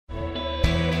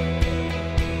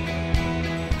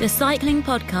the cycling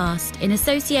podcast in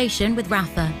association with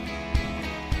Rapha.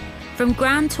 From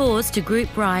grand tours to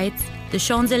group rides, the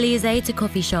Champs-Élysées to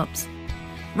coffee shops,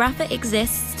 Rapha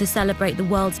exists to celebrate the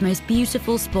world's most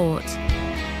beautiful sport.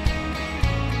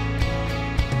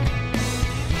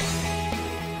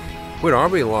 Where are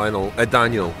we,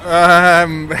 Daniel?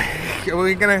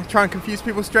 We're going to try and confuse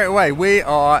people straight away. We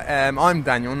are, I'm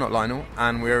Daniel, not Lionel,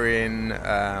 and we're in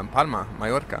Palma,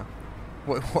 Mallorca.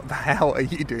 What the hell are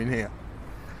you doing here?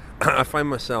 I find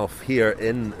myself here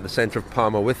in the centre of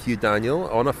Palma with you, Daniel,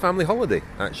 on a family holiday,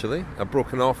 actually. I've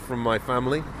broken off from my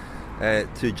family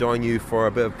to join you for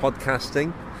a bit of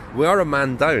podcasting. We are a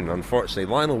man down, unfortunately.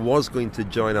 Lionel was going to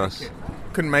join us.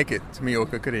 Couldn't make it to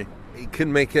Mallorca, could he? He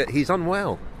couldn't make it. He's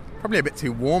unwell. Probably a bit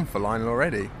too warm for Lionel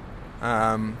already.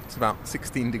 It's about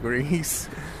 16 degrees,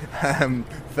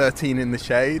 13 in the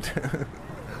shade.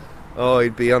 Oh,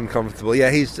 he'd be uncomfortable.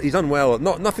 Yeah, he's unwell.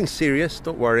 Nothing serious.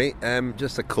 Don't worry.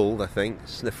 Just a cold, I think.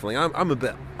 Sniffling. I'm a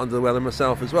bit under the weather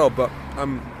myself as well, but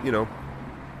I'm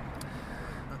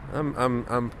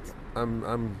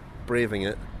braving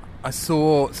it. I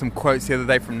saw some quotes the other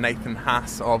day from Nathan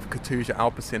Haas of Katusha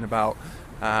Alpecin about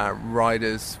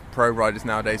pro riders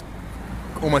nowadays,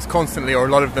 almost constantly, or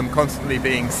a lot of them constantly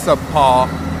being subpar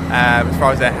as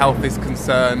far as their health is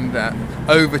concerned,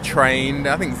 overtrained.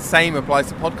 I think the same applies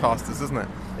to podcasters, doesn't it?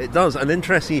 It does, and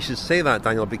interesting you should say that,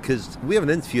 Daniel, because we have an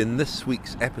interview in this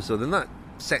week's episode, and that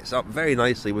sets up very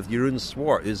nicely with Jeroen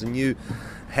Swart, who's the new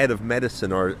head of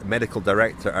medicine or medical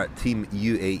director at Team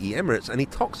UAE Emirates, and he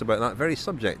talks about that very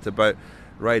subject, about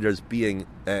riders being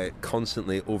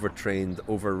constantly overtrained,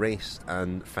 over-raced,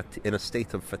 and in a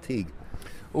state of fatigue.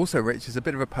 Also, Rich, is a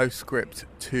bit of a postscript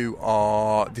to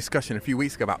our discussion a few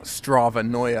weeks ago about Strava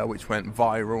Noia, which went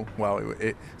viral. Well,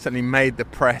 it certainly made the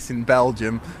press in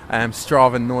Belgium.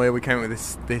 Strava Noia, we came up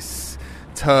with this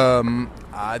term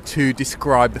to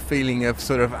describe the feeling of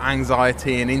sort of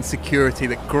anxiety and insecurity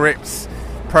that grips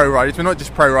pro riders, but not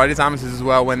just pro riders, amateurs as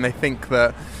well, when they think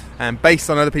that based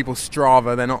on other people's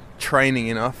Strava, they're not training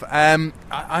enough.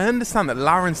 I understand that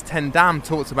Laurens ten Dam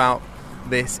talks about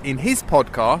this in his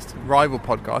podcast, rival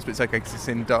podcast, but it's okay because it's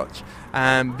in Dutch,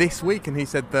 this week, and he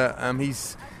said that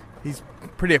he's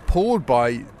pretty appalled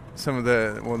by some of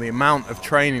the amount of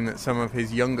training that some of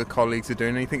his younger colleagues are doing,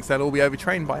 and he thinks they'll all be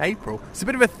overtrained by April. It's a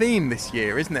bit of a theme this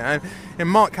year, isn't it? And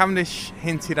Mark Cavendish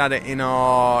hinted at it in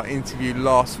our interview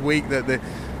last week, that they're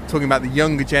talking about the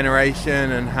younger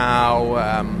generation and how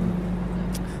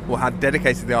how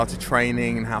dedicated they are to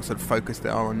training and how sort of focused they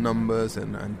are on numbers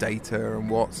and data and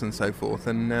watts and so forth.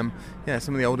 And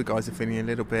some of the older guys are feeling a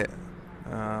little bit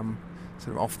sort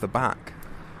of off the back.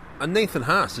 And Nathan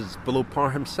Haas is below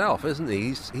par himself, isn't he?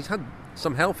 He's had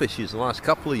some health issues the last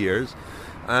couple of years,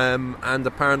 and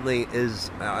apparently is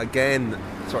again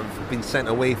sort of been sent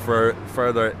away for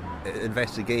further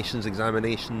investigations,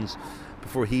 examinations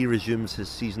before he resumes his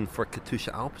season for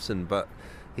Katusha Alpecin. But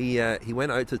he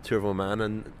went out to Tour of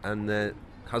Oman and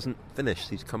hasn't finished.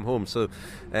 He's come home, so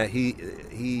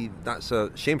he that's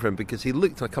a shame for him, because he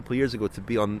looked a couple of years ago to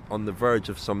be on the verge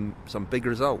of some big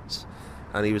results,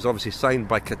 and he was obviously signed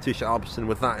by Katusha Alpecin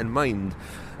with that in mind.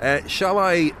 Shall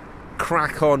I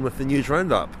crack on with the news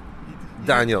roundup,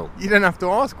 Daniel? You don't have to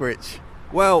ask, Rich.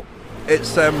 Well,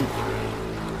 it's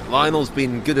Lionel's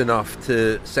been good enough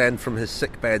to send from his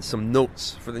sickbed some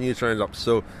notes for the news roundup,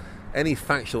 so any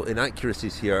factual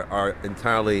inaccuracies here are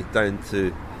entirely down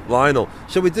to Lionel.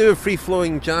 Shall we do a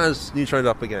free-flowing jazz news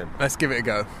roundup again? Let's give it a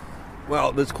go.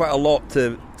 Well, there's quite a lot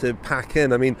to pack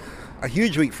in. I mean, a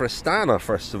huge week for Astana,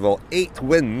 first of all. 8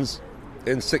 wins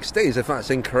in 6 days. If that's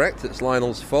incorrect, it's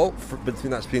Lionel's fault. That's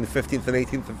between the 15th and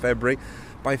 18th of February,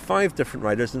 by 5 different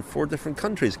riders in 4 different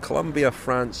countries: Colombia,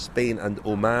 France, Spain and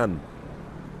Oman.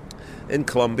 In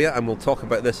Colombia, and we'll talk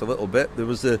about this a little bit, there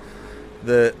was the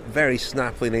very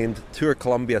snappily named Tour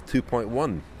Colombia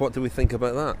 2.1. What do we think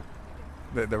about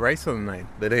that? The race or the name?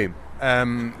 The name.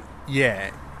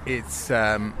 It's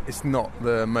not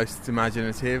the most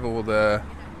imaginative or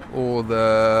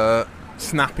the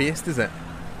snappiest, is it?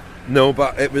 No,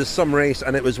 but it was some race,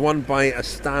 and it was won by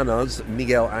Astana's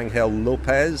Miguel Angel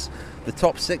Lopez. The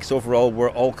top 6 overall were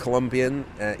all Colombian: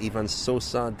 Ivan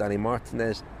Sosa, Dani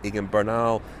Martinez, Egan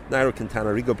Bernal, Nairo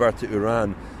Quintana, Rigoberto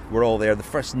Urán were all there. The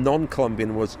first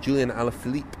non-Colombian was Julian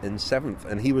Alaphilippe in 7th,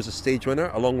 and he was a stage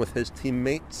winner along with his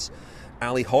teammates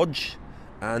Ali Hodge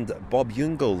and Bob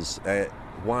Jungels.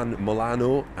 Juan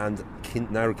Molano and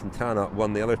Nairo Quintana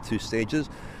won the other 2 stages.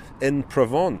 In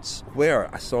Provence, where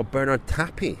I saw Bernard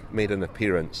Tapie made an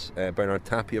appearance. Bernard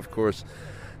Tapie, of course,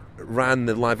 ran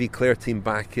the La Vie Claire team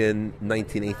back in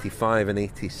 1985 and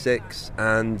 86,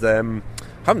 and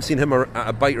Haven't seen him at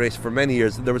a bike race for many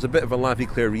years. There was a bit of a La Vie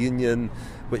Claire reunion,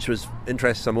 which was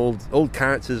interesting. Some old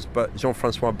characters, but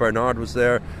Jean-François Bernard was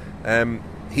there.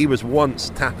 He was once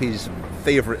Tappy's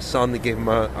favourite son. They gave him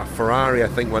a Ferrari, I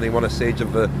think, when he won a stage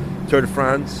of the Tour de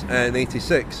France in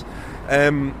 '86.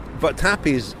 But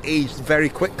Tappy's aged very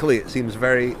quickly. It seems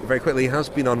very, very quickly. He has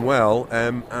been unwell,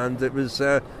 and it was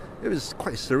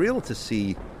quite surreal to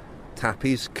see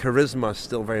Tappy's charisma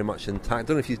still very much intact. I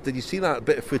don't know if did you see that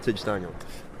bit of footage, Daniel?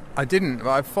 I didn't, but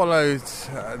I've followed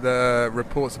the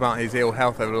reports about his ill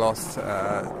health over the last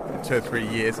 2 or 3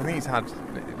 years. I think he's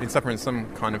been suffering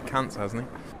some kind of cancer, hasn't he?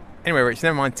 Anyway, Rich,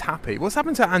 never mind Tappy. What's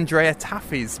happened to Andrea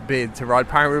Taffy's bid to ride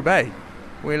Paris-Roubaix?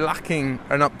 We're lacking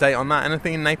an update on that.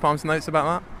 Anything in Napalm's notes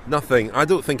about that? Nothing. I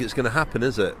don't think it's going to happen,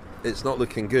 is it? It's not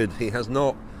looking good. He has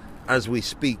not, as we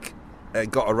speak,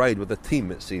 got a ride with a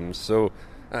team, it seems. So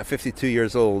at 52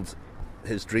 years old,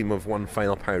 his dream of one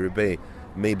final Paris-Roubaix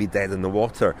may be dead in the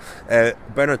water.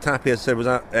 Bernard Tapie, as I said, was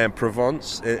at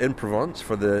Provence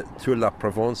for the Tour de la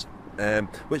Provence,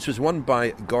 which was won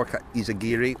by Gorka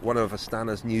Izagirre, one of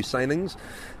Astana's new signings,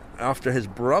 after his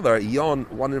brother Jon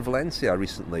won in Valencia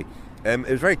recently. It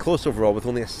was very close overall, with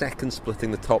only a second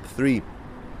splitting the top three.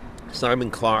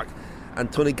 Simon Clark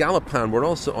and Tony Galopin were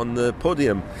also on the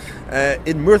podium.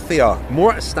 In Murcia,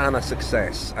 more Astana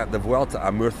success at the Vuelta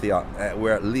a Murcia,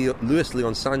 where Luis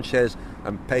Leon Sanchez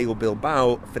and Pello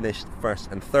Bilbao finished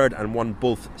first and third and won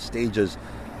both stages.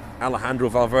 Alejandro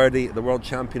Valverde, the world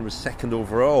champion, was second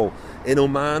overall. In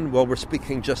Oman, well, we're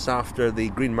speaking just after the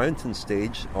Green Mountain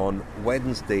stage on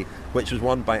Wednesday, which was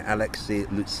won by Alexei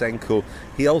Lutsenko.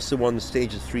 He also won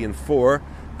stages 3 and 4,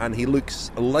 and he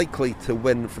looks likely to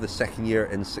win for the second year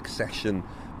in succession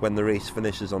when the race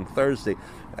finishes on Thursday.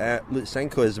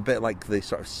 Lutsenko is a bit like the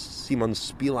sort of Simon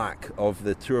Spilak of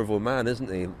the Tour of Oman,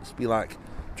 isn't he? Spilak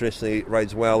traditionally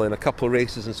rides well in a couple of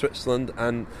races in Switzerland,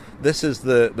 and this is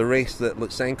the race that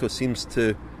Lutsenko seems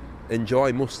to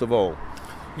enjoy most of all.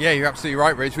 Yeah, you're absolutely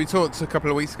right, Rich. We talked a couple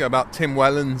of weeks ago about Tim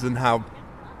Wellens and how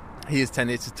he has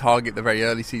tended to target the very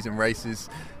early season races,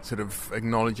 sort of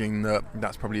acknowledging that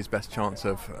that's probably his best chance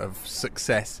of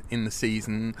success in the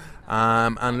season,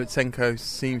 and Lutsenko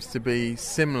seems to be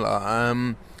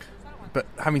similar. But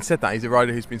having said that, he's a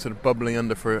rider who's been sort of bubbling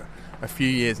under for a few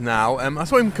years now. I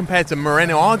saw him compared to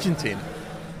Moreno Argentin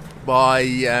by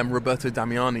Roberto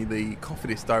Damiani, the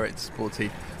Cofidis Director Sporty,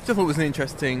 which I thought was an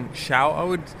interesting shout. I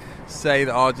would say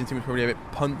that Argentin was probably a bit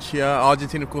punchier.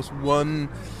 Argentin, of course, won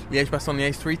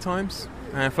Liège-Bastogne-Liège 3 times,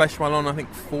 Flèche Wallonne, I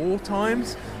think, 4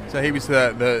 times. So he was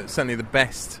certainly the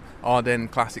best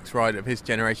Ardennes Classics rider of his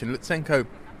generation. Lutsenko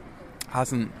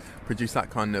hasn't produced that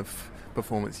kind of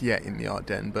performance yet in the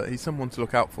Ardennes, but he's someone to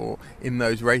look out for in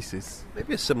those races.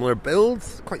 Maybe a similar build,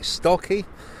 quite stocky,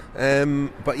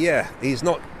 but yeah, he was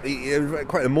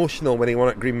quite emotional when he won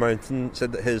at Green Mountain.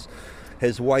 Said that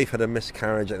his wife had a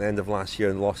miscarriage at the end of last year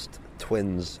and lost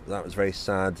twins. That was very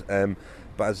sad,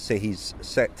 but as I say, he's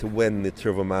set to win the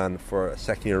Tour of Oman for a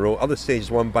second year in a row. Other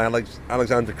stages won by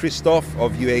Alexander Kristoff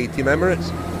of UAE Team Emirates,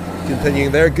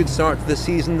 continuing their good start to the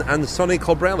season, and Sonny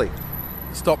Colbrelli.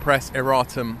 Stop press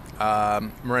erratum.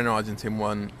 Moreno Argentin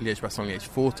won Liège-Bastogne-Liège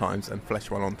 4 times and Flèche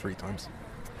Wallonne 3 times.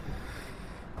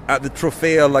 At the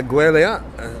Trofeo La Guelia,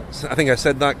 I think I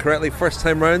said that correctly, first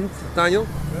time round, Daniel?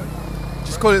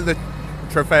 Just call it the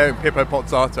Trofeo Pippo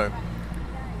Pozzato.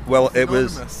 Well, it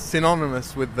was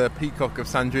synonymous with the Peacock of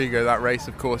Sandrigo. That race,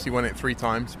 of course, he won it 3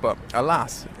 times, but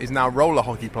alas, is now roller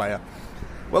hockey player.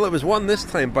 Well, it was won this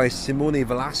time by Simone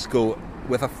Velasco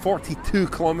with a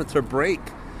 42-kilometre break.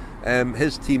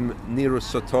 His team, Nero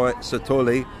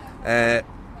Sotoli,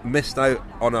 missed out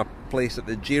on a place at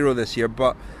the Giro this year,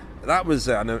 but that was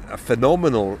a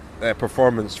phenomenal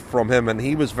performance from him, and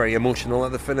he was very emotional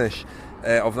at the finish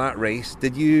of that race.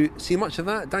 Did you see much of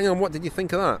that, Daniel? What did you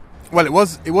think of that? Well, it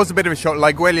was a bit of a shock.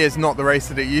 La Guelia is not the race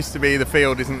that it used to be. The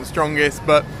field isn't the strongest,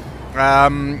 but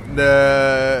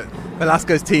the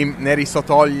Velasco's team, Neri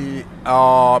Sotoli,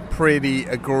 are pretty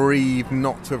aggrieved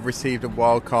not to have received a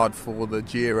wild card for the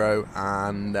Giro,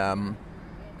 and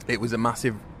it was a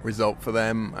massive result for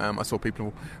them. I saw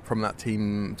people from that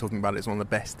team talking about it as one of the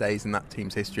best days in that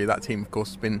team's history. That team, of course,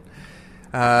 has been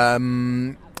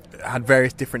had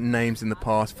various different names in the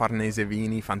past, Farnese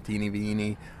Vini, Fantini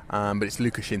Vini, but it's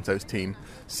Luca Shinto's team.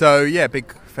 So yeah,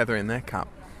 big feather in their cap.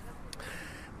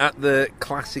 At the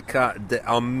Classica de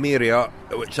Almeria,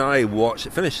 which I watched,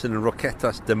 it finished in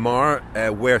Roquetas de Mar,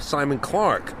 where Simon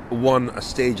Clark won a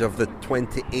stage of the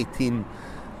 2018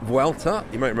 Vuelta.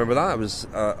 You might remember that. It was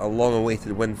a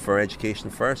long-awaited win for Education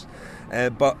First.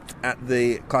 But at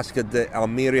the Classica de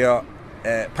Almeria,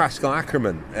 Pascal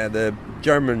Ackermann, the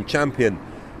German champion,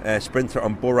 sprinter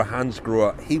on Bora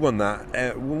Hansgrohe. He won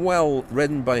that. Well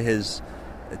ridden by his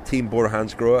team Bora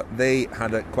Hansgrohe. They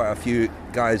had quite a few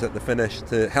guys at the finish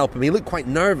to help him. He looked quite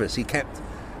nervous. He kept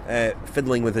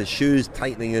fiddling with his shoes,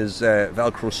 tightening his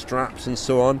Velcro straps and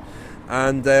so on.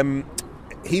 And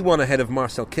he won ahead of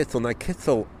Marcel Kittel. Now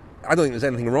Kittel, I don't think there's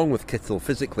anything wrong with Kittel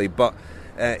physically, but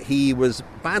he was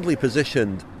badly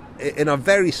positioned in a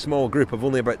very small group of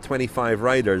only about 25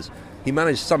 riders. He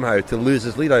managed somehow to lose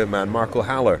his lead-out man, Marco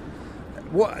Haller.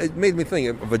 It made me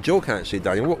think of a joke, actually,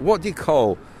 Daniel. What do you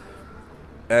call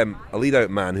a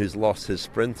lead-out man who's lost his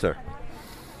sprinter?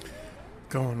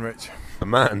 Go on, Rich. A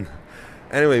man.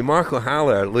 Anyway, Marco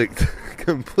Haller looked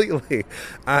completely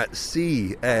at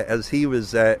sea as he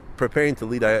was preparing to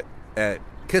lead out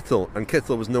Kittel, and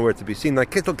Kittel was nowhere to be seen. Now,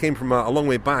 Kittel came from a long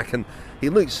way back, and he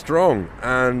looked strong,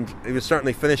 and he was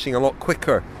certainly finishing a lot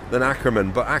quicker than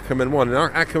Ackermann, but Ackermann won.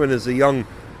 And Ackermann is a young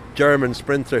German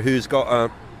sprinter who's got a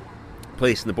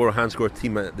place in the Bora Hansgrohe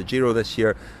team at the Giro this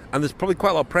year, and there's probably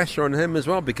quite a lot of pressure on him as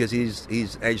well, because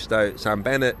he's edged out Sam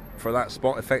Bennett for that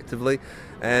spot effectively,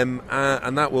 and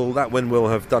that win will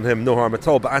have done him no harm at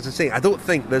all. But as I say, I don't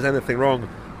think there's anything wrong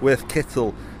with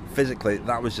Kittel physically.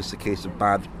 That was just a case of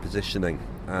bad positioning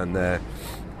and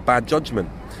bad judgment.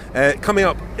 Coming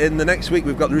up in the next week,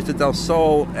 we've got the Ruta del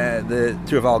Sol, the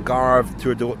Tour of Algarve,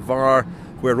 Tour de Haute Var,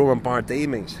 where Romain Bardet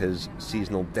makes his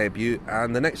seasonal debut,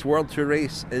 and the next World Tour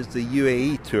race is the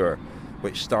UAE Tour,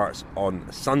 which starts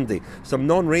on Sunday. Some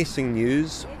non-racing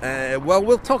news.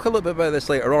 We'll talk a little bit about this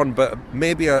later on, but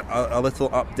maybe a little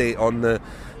update on the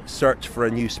search for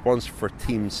a new sponsor for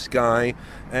Team Sky.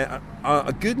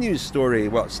 A good news story,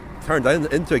 well, it's turned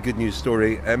into a good news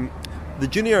story. The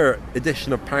junior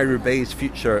edition of Paris-Roubaix's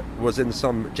future was in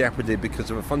some jeopardy because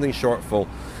of a funding shortfall.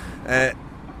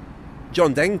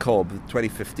 John Denkolb, the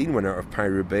 2015 winner of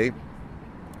Paris-Roubaix,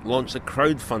 launched a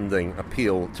crowdfunding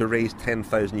appeal to raise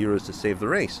 €10,000 to save the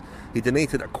race. He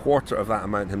donated a quarter of that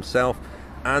amount himself,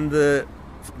 and the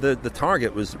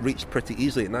target was reached pretty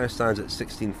easily. It now stands at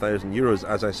 €16,000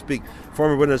 as I speak.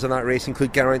 Former winners of that race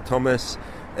include Geraint Thomas,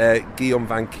 Guillaume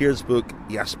van Kiersbroek,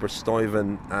 Jasper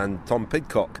Stuyven and Tom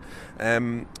Pidcock.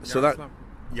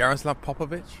 Jaroslav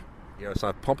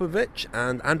Popovic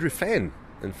and Andrew Fenn,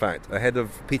 in fact, ahead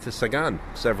of Peter Sagan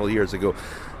several years ago.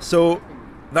 So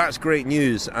that's great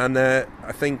news, and I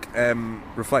think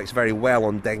reflects very well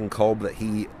on Degenkolb that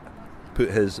he put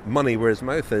his money where his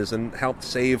mouth is and helped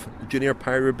save Junior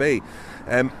Paris-Roubaix.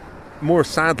 More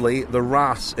sadly, the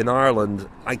Ras in Ireland,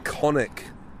 iconic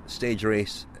stage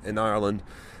race in Ireland,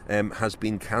 has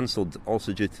been cancelled,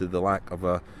 also due to the lack of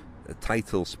a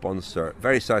title sponsor.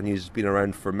 Very sad news. It's been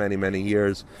around for many, many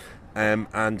years,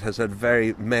 and has had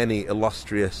very many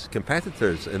illustrious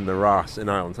competitors in the Ras in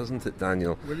Ireland, hasn't it,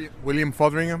 Daniel? William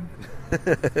Fotheringham?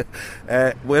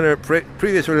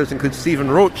 Previous winners include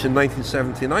Stephen Roach in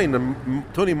 1979, and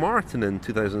Tony Martin in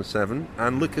 2007,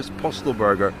 and Lucas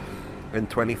Postelberger in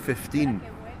 2015.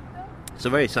 So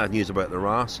very sad news about the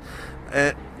Ras.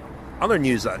 Other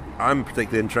news that I'm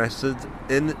particularly interested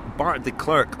in: Bart de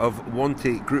Klerk of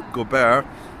Wanty Group Gobert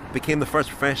became the first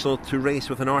professional to race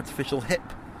with an artificial hip.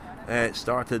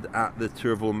 Started at the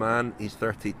Tour of Oman. He's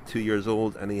 32 years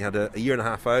old, and he had a year and a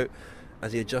half out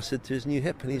as he adjusted to his new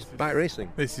hip, and he's back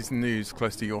racing. This is news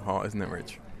close to your heart, isn't it,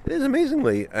 Rich? It is,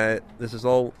 amazingly. These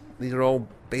are all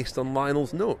based on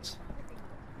Lionel's notes.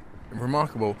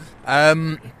 Remarkable.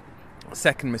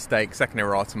 Second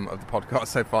erratum of the podcast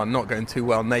so far, not going too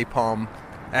well. Napalm,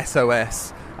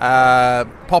 SOS.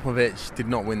 Popovic did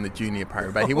not win the junior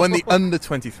Paris-Roubaix. He won the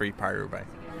under-23 Paris-Roubaix.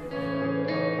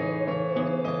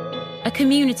 A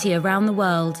community around the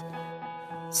world.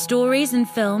 Stories and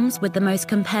films with the most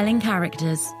compelling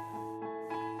characters.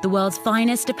 The world's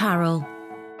finest apparel.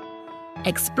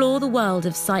 Explore the world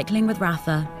of cycling with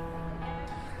Rapha.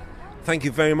 Thank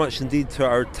you very much indeed to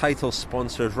our title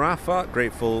sponsors, Rapha.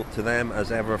 Grateful to them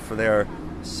as ever for their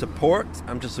support.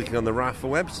 I'm just looking on the Rapha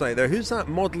website there. Who's that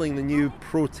modelling the new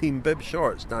Pro Team bib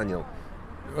shorts, Daniel?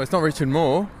 Well, it's not Richard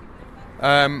Moore.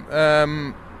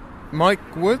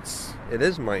 Mike Woods? It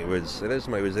is Mike Woods. They've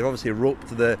obviously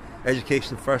roped the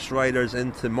Education First riders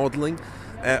into modelling.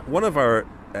 One of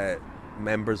the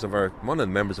members of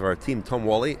our team, Tom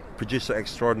Wally, producer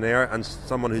extraordinaire, and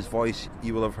someone whose voice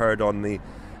you will have heard on the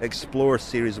Explore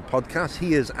series of podcasts.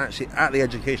 He is actually at the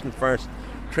Education First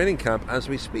training camp as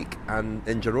we speak, and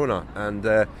in Girona,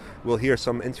 and we'll hear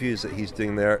some interviews that he's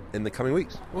doing there in the coming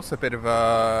weeks. Also a bit of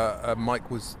a Mike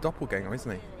Woods doppelganger,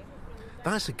 isn't he?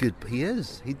 That's a good... He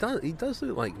is. He does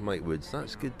look like Mike Woods.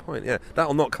 That's a good point. Yeah,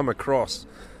 that'll not come across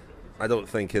I don't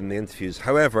think, in the interviews.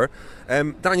 However,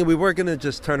 Daniel, we were going to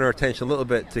just turn our attention a little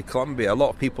bit to Colombia. A lot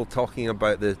of people talking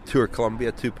about the Tour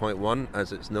Colombia 2.1,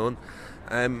 as it's known.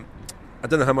 I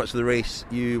don't know how much of the race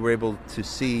you were able to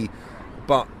see,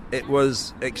 but it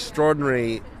was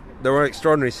extraordinary. There were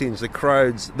extraordinary scenes. The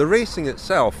crowds, the racing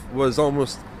itself was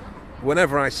almost,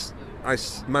 whenever I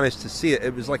managed to see it,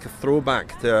 it was like a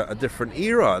throwback to a different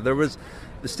era. There was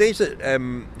the stage that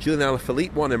Julian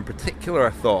Alaphilippe won in particular.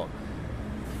 I thought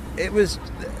it was,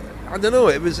 I don't know,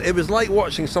 it was like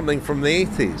watching something from the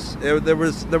 80s.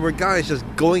 There were guys just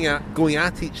going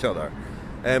at each other.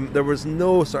 There was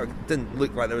no didn't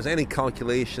look like there was any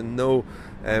calculation, no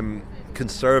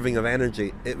conserving of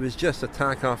energy. It was just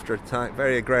attack after attack,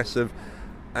 very aggressive,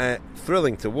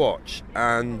 thrilling to watch,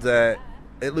 and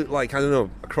it looked like, I don't know,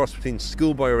 a cross between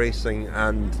schoolboy racing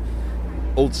and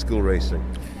old school racing.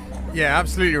 Yeah,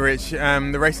 absolutely, Rich.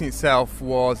 The racing itself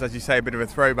was, as you say, a bit of a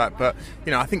throwback, but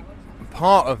I think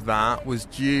part of that is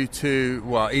due to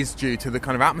the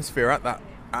kind of atmosphere at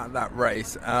that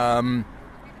race.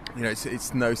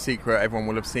 It's no secret. Everyone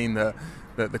will have seen that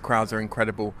the crowds are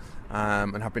incredible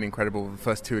and have been incredible the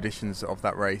first two editions of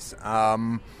that race.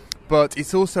 But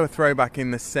it's also a throwback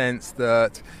in the sense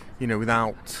that,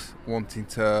 without wanting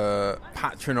to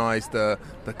patronise the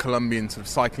Colombian sort of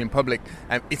cycling public,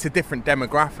 it's a different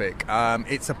demographic.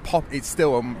 It's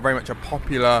still very much a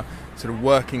popular sort of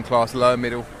working class, lower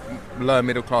middle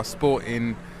class sport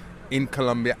in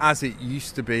Colombia, as it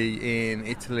used to be in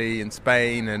Italy and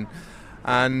Spain,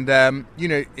 and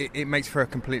it makes for a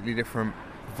completely different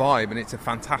vibe, and it's a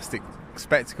fantastic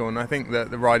spectacle. And I think that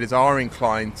the riders are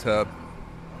inclined to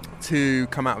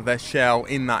come out of their shell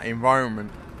in that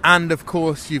environment. And of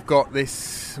course, you've got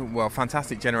this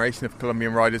fantastic generation of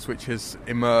Colombian riders which has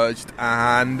emerged,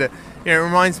 and it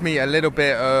reminds me a little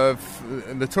bit of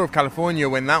the Tour of California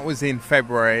when that was in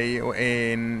February,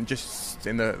 in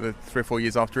the 3 or 4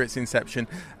 years after its inception.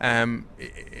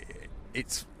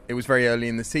 It was very early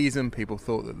in the season. People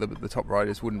thought that the top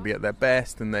riders wouldn't be at their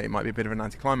best, and that it might be a bit of an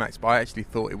anticlimax. But I actually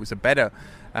thought it was a better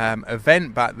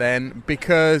event back then,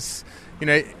 because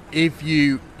if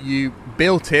you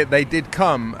built it, they did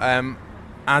come.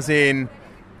 As in,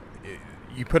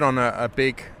 you put on a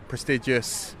big,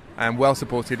 prestigious and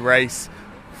well-supported race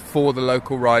for the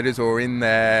local riders, or in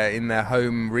their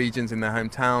home regions, in their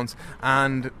hometowns,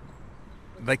 and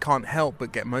they can't help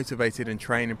but get motivated and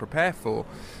train and prepare for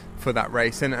that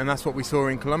race, and that's what we saw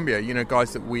in Colombia.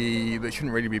 Guys that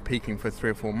shouldn't really be peaking for 3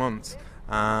 or 4 months.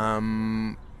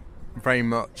 Very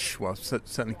much,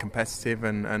 certainly competitive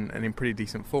and in pretty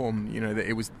decent form. That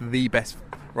it was the best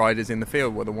riders in the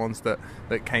field were the ones that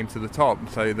came to the top.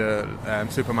 So the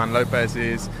Superman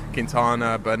Lopez's,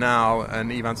 Quintana, Bernal,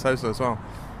 and Ivan Sosa as well.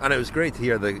 And it was great to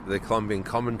hear the Colombian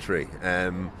commentary,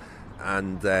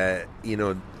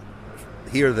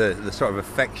 hear the sort of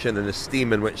affection and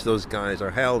esteem in which those guys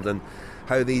are held, and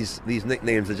how these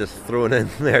nicknames are just thrown in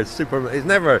there. Superman, it's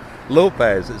never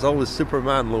Lopez, it's always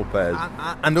Superman Lopez.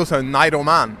 And also Nairo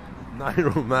Man.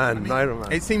 Nairo Man.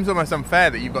 It seems almost unfair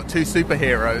that you've got two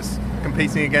superheroes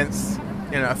competing against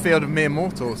a field of mere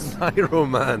mortals. Nairo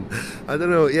Man. I don't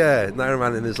know, Nairo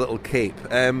Man in his little cape.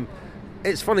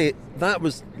 It's funny,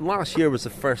 last year was the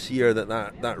first year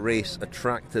that race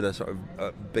attracted a sort of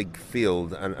a big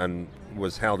field and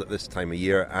was held at this time of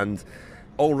year, and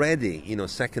already,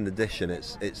 second edition,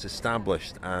 it's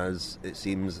established, as it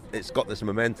seems. It's got this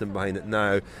momentum behind it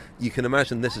now. You can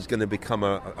imagine this is going to become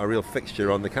a real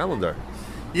fixture on the calendar.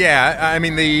 Yeah, I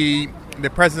mean, the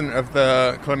president of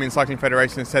the Colombian Cycling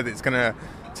Federation has said it's going to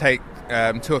take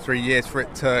 2 or 3 years for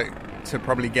it to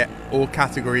probably get all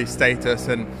category status,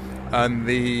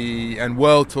 and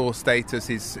World Tour status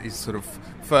is sort of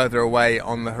further away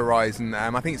on the horizon.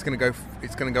 I think it's going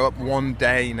to go up 1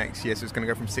 day next year, so it's going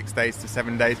to go from 6 days to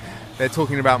 7 days. They're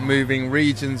talking about moving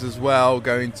regions as well,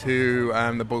 going to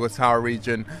the Bogotá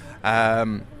region.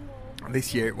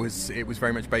 This year it was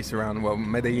very much based around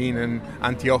Medellin and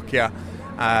Antioquia.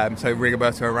 So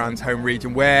Rigoberto Urán's home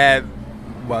region, where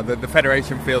the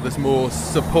federation feel there's more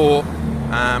support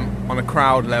on a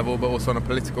crowd level, but also on a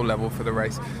political level for the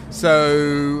race.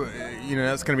 So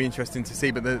that's going to be interesting to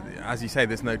see. But as you say,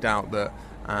 there's no doubt that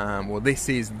this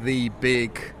is the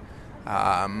big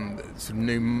sort of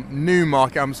new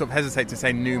market. I'm sort of hesitate to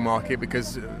say new market,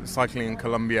 because cycling in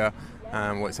Colombia,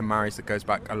 it's a marriage that goes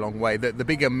back a long way. The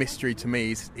bigger mystery to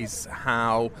me is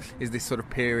how is this sort of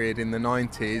period in the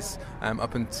 90s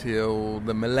up until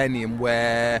the millennium,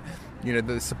 where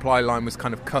the supply line was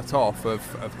kind of cut off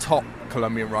of top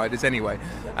Colombian riders anyway.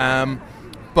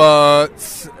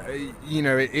 But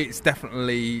it's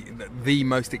definitely the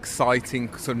most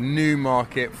exciting sort of new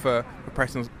market for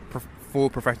for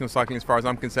professional cycling as far as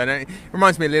I'm concerned. And it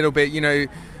reminds me a little bit, the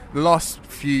last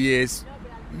few years,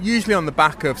 usually on the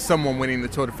back of someone winning the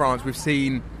Tour de France, we've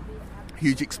seen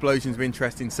huge explosions of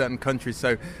interest in certain countries.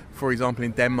 So, for example,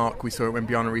 in Denmark, we saw it when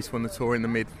Bjarne Riis won the Tour in the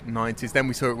mid-90s. Then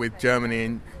we saw it with Germany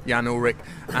and Jan Ullrich.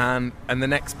 And the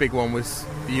next big one was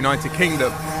the United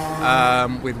Kingdom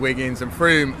with Wiggins and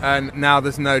Froome. And now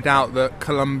there's no doubt that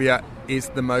Colombia is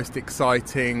the most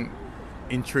exciting,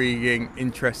 intriguing,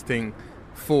 interesting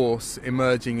force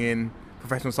emerging in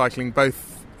professional cycling,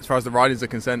 both as far as the riders are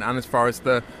concerned and as far as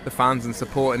the fans and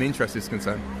support and interest is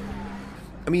concerned.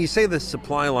 I mean, you say the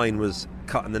supply line was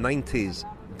cut in the 90s,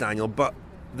 Daniel, but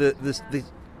the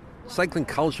cycling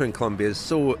culture in Colombia is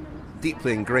so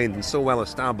deeply ingrained and so well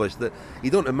established that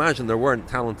you don't imagine there weren't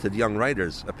talented young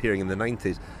riders appearing in the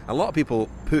 90s. A lot of people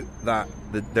put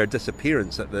their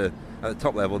disappearance at the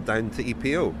top level down to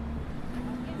EPO.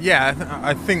 Yeah,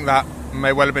 I think that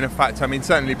may well have been a factor. I mean,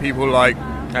 certainly people like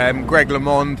Greg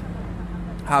LeMond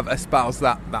have espoused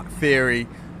that theory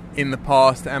in the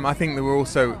past. I think there were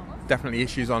also definitely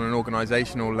issues on an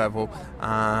organisational level,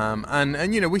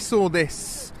 and we saw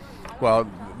this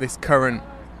current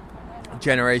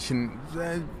generation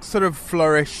sort of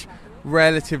flourish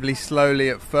relatively slowly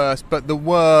at first, but there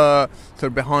were sort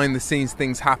of behind the scenes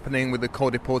things happening with the Col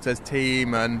Deportes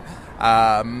team and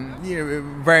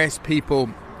various people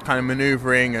kind of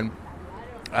manoeuvring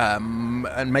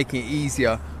and making it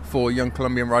easier for young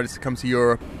Colombian riders to come to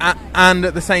Europe. And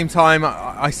at the same time,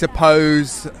 I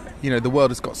suppose the world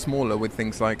has got smaller with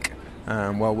things like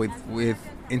with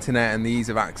internet and the ease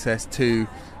of access to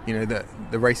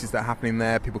the races that are happening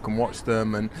there. People can watch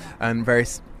them, and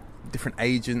various different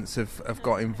agents have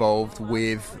got involved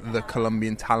with the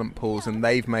Colombian talent pools, and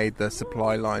they've made the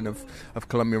supply line of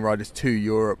Colombian riders to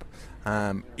Europe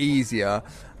easier,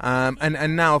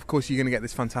 and now of course you're going to get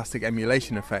this fantastic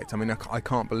emulation effect. I mean, I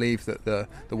can't believe that there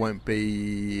won't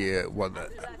be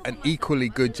an equally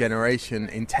good generation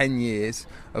in 10 years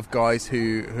of guys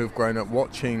who have grown up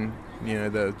watching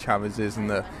the Chavezes and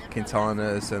the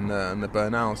Quintanas and the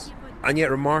Bernals. And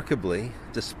yet, remarkably,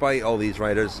 despite all these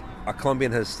riders, a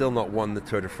Colombian has still not won the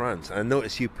Tour de France. And I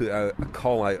noticed you put out a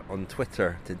call out on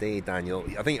Twitter today, Daniel.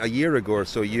 I think a year ago or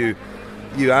so, you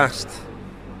asked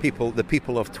the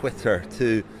people of Twitter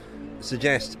to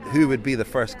suggest who would be the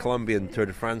first Colombian Tour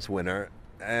de France winner.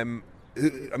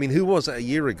 Who was it a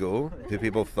year ago, who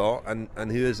people thought, and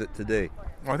who is it today?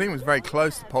 Well, I think it was very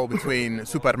close to poll between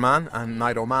Superman and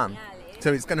Nairo Man.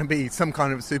 So it's going to be some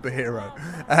kind of superhero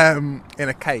in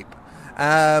a cape.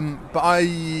 But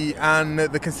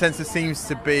the consensus seems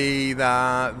to be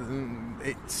that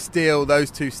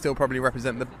those two still probably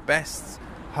represent the best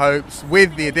hopes,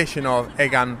 with the addition of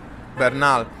Egan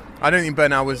Bernal. I don't think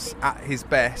Bernal was at his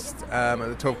best at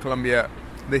the Tour of Colombia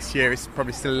this year. It's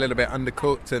probably still a little bit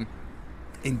undercooked, and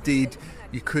indeed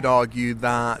you could argue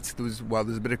that there's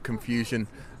a bit of confusion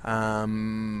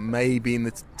maybe in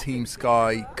the Team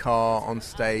Sky car on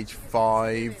stage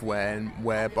 5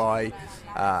 whereby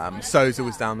Sousa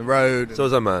was down the road.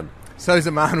 Sousa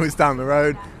Man was down the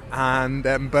road, and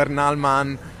Bernal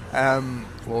Man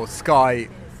Sky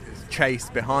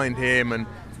chased behind him, and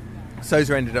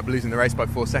Sousa ended up losing the race by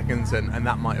 4 seconds, and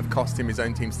that might have cost him his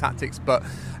own team's tactics. But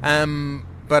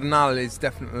Bernal is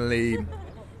definitely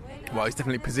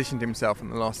positioned himself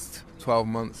in the last 12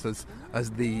 months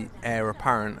as the heir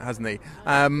apparent, hasn't he?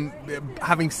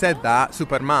 Having said that,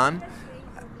 Superman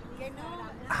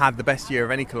had the best year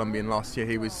of any Colombian last year.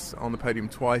 He was on the podium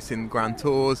twice in Grand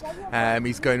Tours.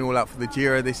 He's going all out for the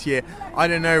Giro this year. I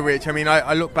don't know, Rich. I mean,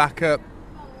 I look back at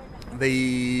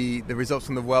the results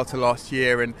from the Vuelta last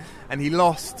year, and he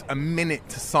lost a minute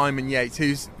to Simon Yates,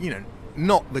 who's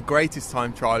not the greatest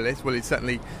time trialist. Well,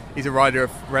 he's a rider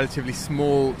of relatively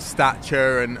small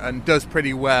stature and does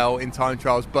pretty well in time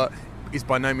trials, but is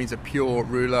by no means a pure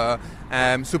ruler.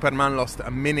 Superman lost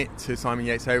a minute to Simon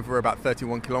Yates over about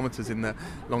 31 kilometres in the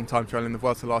long time trial in the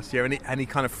Vuelta last year, and he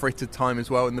kind of frittered time as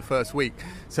well in the first week.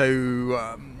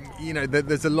 So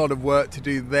there's a lot of work to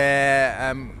do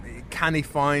there. Can he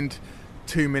find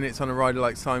 2 minutes on a rider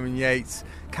like Simon Yates?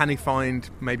 Can he find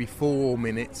maybe 4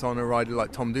 minutes on a rider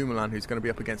like Tom Dumoulin, who's going to be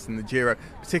up against in the Giro,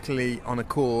 particularly on a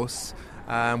course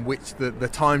which the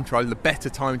better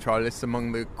time trialists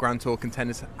among the Grand Tour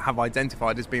contenders have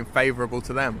identified as being favourable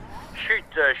to them? Chute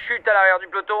à l'arrière du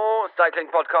peloton, cycling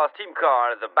podcast team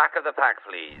car at the back of the pack,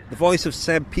 please. The voice of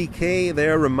Seb Piquet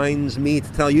there reminds me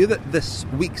to tell you that this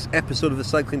week's episode of the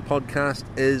Cycling Podcast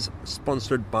is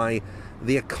sponsored by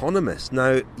The Economist.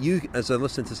 Now, you, as a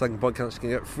listener to Cycling Podcast, can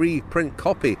get a free print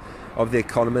copy of The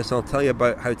Economist. I'll tell you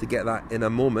about how to get that in a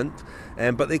moment.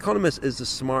 But The Economist is the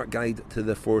smart guide to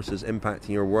the forces impacting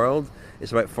your world.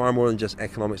 It's about far more than just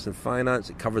economics and finance.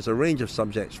 It covers a range of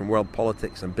subjects from world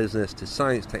politics and business to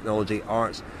science, technology,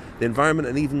 arts, the environment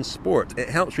and even sport. It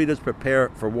helps readers prepare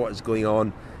for what is going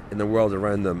on in the world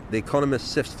around them. The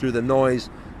Economist sifts through the noise,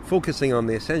 focusing on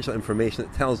the essential information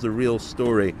that tells the real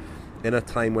story in a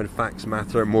time when facts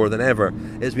matter more than ever.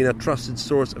 It's been a trusted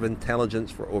source of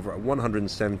intelligence for over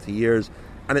 170 years,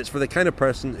 and it's for the kind of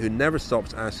person who never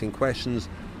stops asking questions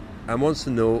and wants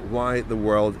to know why the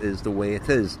world is the way it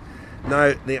is.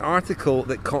 Now, the article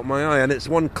that caught my eye, and it's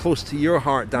one close to your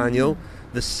heart, Daniel,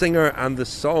 The Singer and the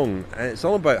Song. And it's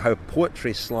all about how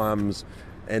poetry slams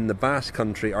in the Basque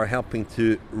Country are helping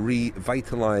to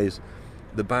revitalise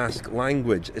the Basque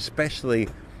language, especially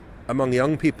among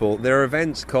young people. There are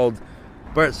events called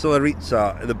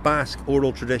Bertsolaritza, the Basque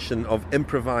oral tradition of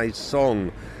improvised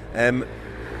song.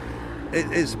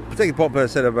 It's particularly popular, I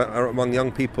said, among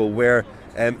young people, where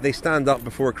they stand up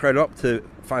before a crowd. Up to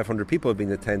 500 people have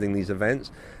been attending these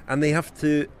events, and they have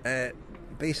to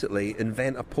basically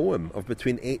invent a poem of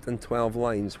between 8 and 12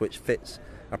 lines which fits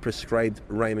a prescribed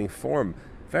rhyming form.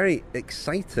 Very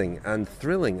exciting and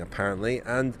thrilling, apparently,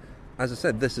 and as I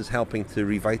said, this is helping to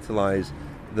revitalise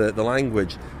the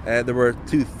language. There were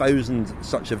 2,000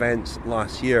 such events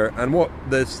last year, and what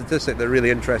the statistic that really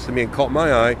interested me and caught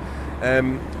my eye,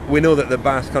 we know that the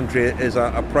Basque Country is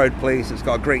a proud place. It's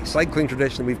got a great cycling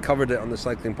tradition. We've covered it on the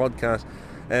Cycling Podcast,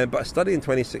 but a study in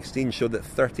 2016 showed that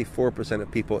 34%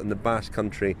 of people in the Basque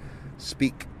Country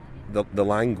speak the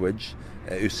language,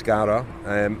 Euskara.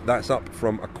 That's up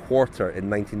from a quarter in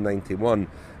 1991,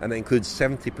 and it includes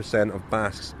 70% of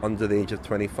Basques under the age of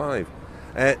 25.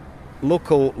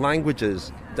 Local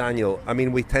languages, Daniel, I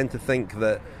mean, we tend to think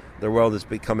that the world is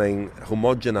becoming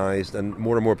homogenized and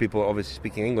more people are obviously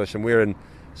speaking English, and we're in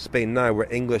Spain now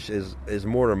where English is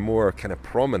more and more kind of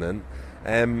prominent.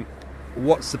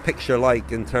 What's the picture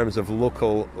like in terms of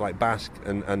local, like Basque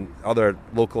and other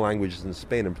local languages in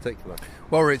Spain in particular?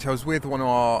 Well, Rich, I was with one of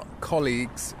our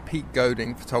colleagues, Pete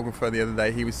Goding, photographer, the other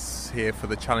day. He was here for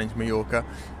the Challenge Mallorca,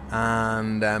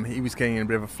 and he was getting in a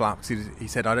bit of a flap because he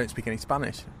said, I don't speak any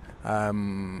Spanish.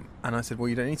 And I said, well,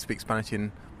 you don't need to speak Spanish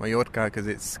in Mallorca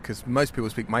because most people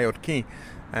speak Mallorquí,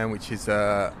 which is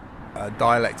a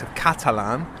dialect of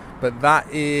Catalan, but that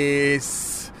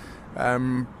is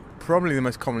probably the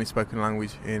most commonly spoken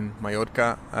language in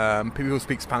Mallorca. People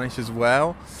speak Spanish as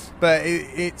well, but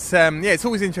it's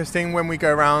always interesting when we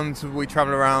go around, we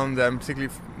travel around,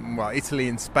 particularly Italy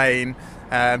and Spain,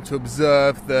 to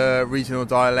observe the regional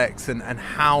dialects and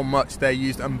how much they're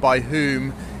used and by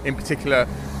whom in particular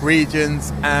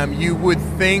regions. You would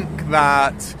think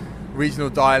that regional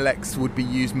dialects would be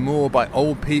used more by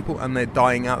old people and they're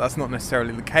dying out. That's not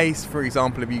necessarily the case. For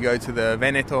example, if you go to the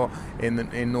Veneto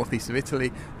in northeast of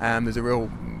Italy, there's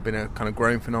been a kind of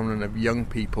growing phenomenon of young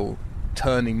people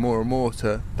turning more and more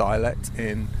to dialect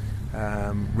in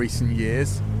recent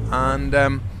years,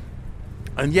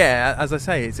 and yeah, as I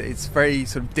say, it's very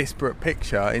sort of disparate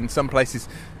picture. In some places,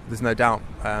 there's no doubt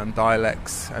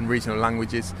dialects and regional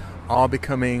languages are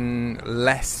becoming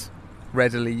less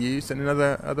readily used, and in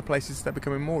other places they're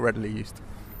becoming more readily used.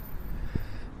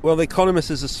 Well, The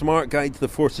Economist is a smart guide to the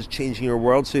forces changing your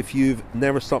world, so if you've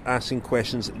never stopped asking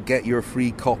questions, get your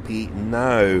free copy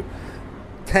now.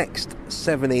 Text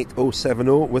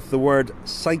 78070 with the word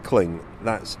cycling.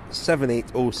 That's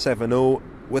 78070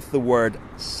 with the word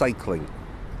cycling.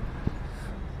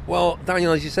 Well,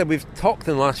 Daniel, as you said, we've talked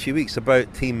in the last few weeks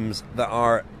about teams that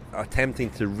are attempting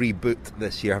to reboot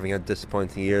this year, having had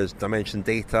disappointing years. Dimension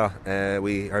Data,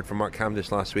 we heard from Mark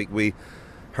Cavendish last week. We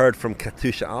heard from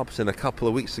Katusha Alpecin a couple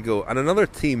of weeks ago. And another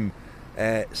team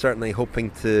certainly hoping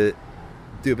to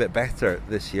do a bit better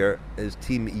this year is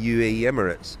Team UAE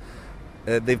Emirates.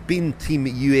 They've been Team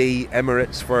UAE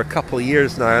Emirates for a couple of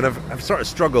years now, and I've sort of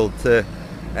struggled to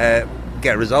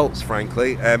get results,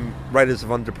 frankly. Riders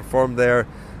have underperformed there.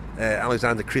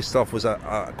 Alexander Kristoff was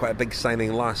quite a big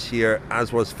signing last year,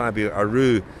 as was Fabio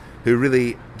Aru, who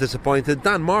really disappointed.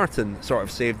 Dan Martin sort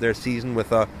of saved their season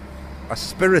with a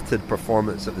spirited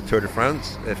performance at the Tour de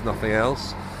France, if nothing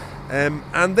else.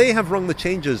 And they have rung the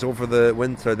changes over the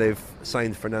winter. They've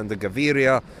signed Fernando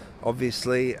Gaviria,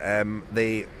 obviously.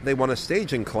 They won a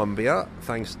stage in Colombia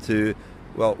thanks to,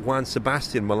 well, Juan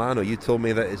Sebastian Milano. You told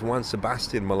me that it's Juan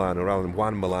Sebastian Milano rather than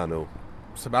Juan Milano.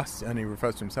 Sebastian, and he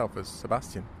refers to himself as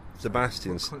Sebastian.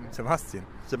 Sebastian.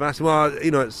 Well, you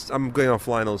know, I'm going off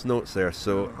Lionel's notes there,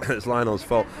 so it's Lionel's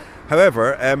fault.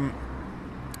 However,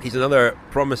 He's another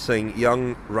promising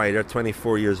young rider,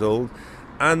 24 years old.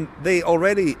 And they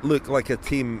already look like a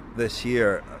team this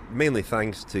year, mainly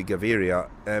thanks to Gaviria,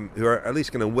 who are at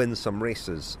least going to win some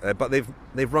races. But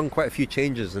they've run quite a few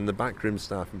changes in the backroom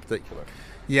staff in particular.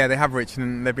 Yeah, they have, Rich,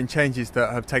 and there have been changes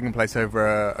that have taken place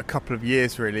over a couple of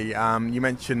years, really. You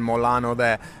mentioned Molano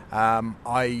there.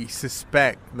 I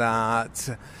suspect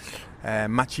that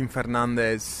Machin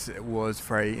Fernandez was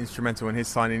very instrumental in his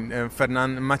signing.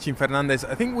 Machin Fernandez,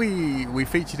 I think we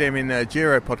featured him in a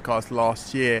Giro podcast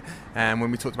last year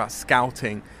when we talked about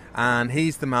scouting, and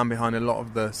he's the man behind a lot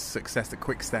of the success that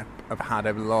Quick-Step have had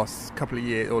over the last couple of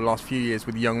years, or last few years,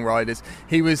 with young riders.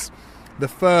 He was the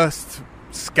first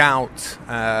scout,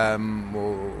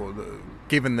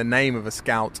 given the name of a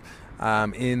scout,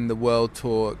 in the World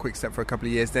Tour Quick-Step for a couple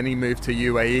of years. Then he moved to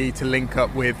UAE to link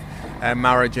up with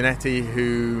Mauro Gianetti,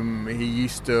 whom he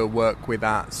used to work with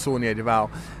at Saunier de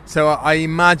Val. So I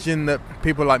imagine that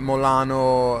people like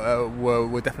Molano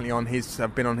were definitely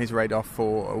have been on his radar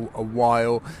for a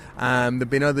while. There've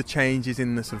been other changes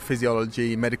in the sort of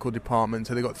physiology, medical department.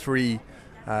 So they've got 3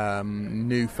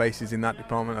 new faces in that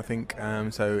department, I think.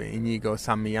 So Inigo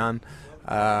Sanmillan,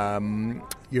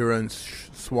 Jeroen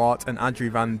Swart, and Adrie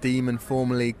van Diemen,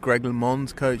 formerly Greg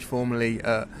LeMond's coach, formerly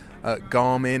at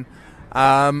Garmin.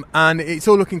 And it's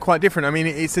all looking quite different. I mean,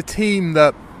 it's a team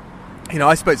that,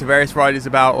 I've spoken to various riders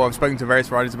about over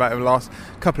the last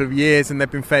couple of years, and they've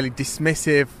been fairly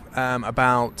dismissive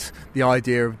about the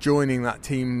idea of joining that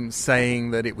team,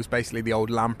 saying that it was basically the old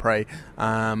Lampre.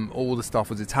 All the staff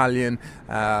was Italian,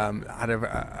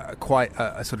 had quite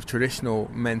a sort of traditional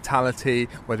mentality,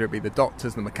 whether it be the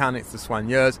doctors, the mechanics, the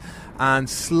soigneurs, and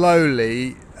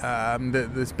slowly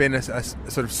there's been a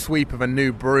sort of sweep of a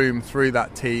new broom through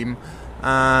that team,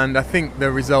 and I think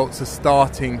the results are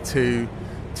starting to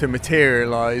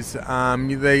materialise.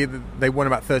 They won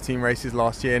about 13 races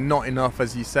last year, not enough,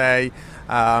 as you say.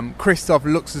 Christoph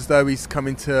looks as though he's come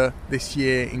into this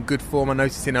year in good form. I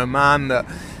noticed in Oman that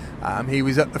he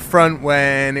was at the front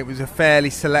when it was a fairly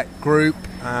select group,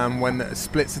 when the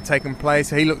splits had taken place.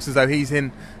 So he looks as though he's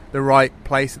in the right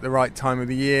place at the right time of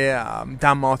the year.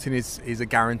 Dan Martin is a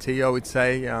guarantee, I would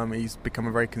say. He's become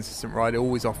a very consistent rider,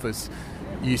 always offers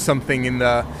you something in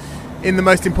the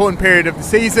most important period of the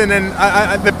season. And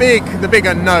the big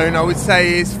unknown, I would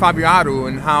say, is Fabio Aru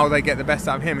and how they get the best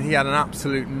out of him. He had an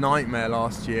absolute nightmare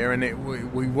last year, and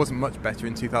we wasn't much better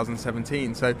in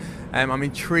 2017. So I'm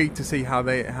intrigued to see how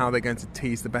they're going to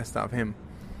tease the best out of him.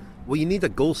 Well, you need a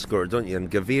goal scorer, don't you? And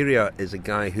Gaviria is a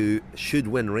guy who should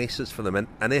win races for them.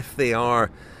 And if they are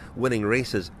winning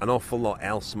races, an awful lot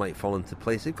else might fall into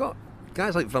place. They've got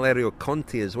guys like Valerio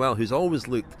Conti as well, who's always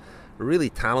looked really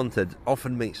talented,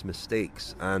 often makes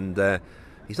mistakes, and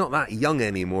he's not that young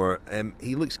anymore.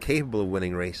 He looks capable of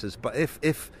winning races, but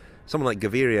if someone like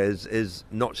Gaviria is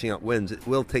notching up wins, it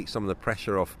will take some of the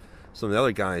pressure off some of the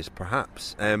other guys,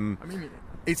 perhaps. I mean,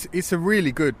 it's a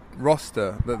really good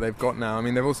roster that they've got now. I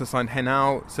mean, they've also signed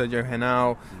Sergio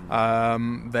Henao.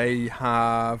 They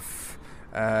have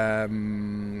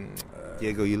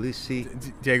Diego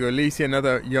Ulisi,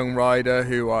 another young rider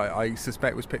who I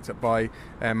suspect was picked up by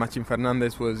Machin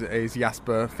Fernandez, is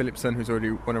Jasper Philipsen, who's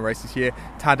already won a race this year.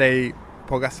 Tadej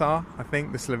Pogačar, I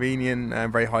think, the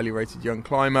Slovenian, very highly rated young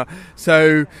climber.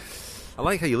 So I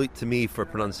like how you look to me for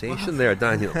pronunciation there,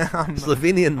 Daniel.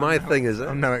 Slovenian, my thing, is it?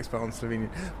 I'm no expert on Slovenian.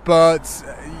 But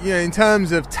in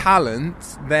terms of talent,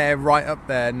 they're right up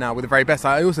there now with the very best.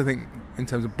 I also think in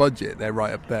terms of budget, they're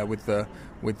right up there with the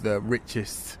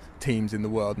richest teams in the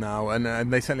world now,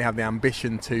 and they certainly have the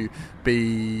ambition to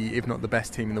be, if not the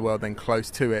best team in the world, then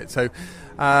close to it. So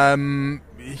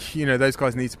those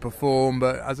guys need to perform,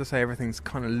 but as I say, everything's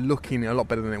kind of looking a lot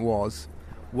better than it was.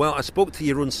 Well, I spoke to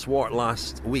Jeroen Swart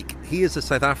last week. He is a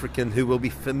South African who will be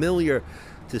familiar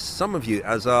to some of you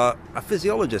as a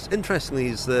physiologist. Interestingly,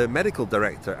 he's the medical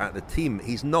director at the team.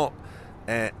 He's not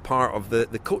part of the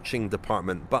coaching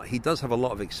department, but he does have a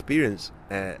lot of experience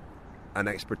and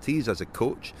expertise as a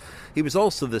coach. He was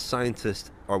also the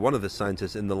scientist, or one of the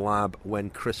scientists, in the lab when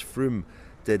Chris Froome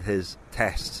did his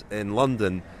tests in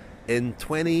London in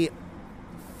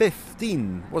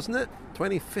 2015, wasn't it?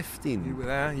 2015.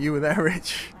 You were there,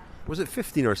 Rich. Was it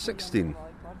 15 or 16?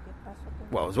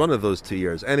 Well, it was one of those 2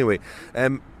 years. Anyway,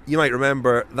 you might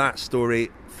remember that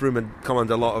story. Froome had come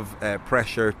under a lot of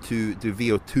pressure to do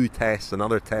VO2 tests and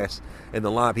other tests in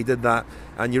the lab. He did that,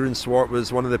 and Jeroen Swart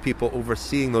was one of the people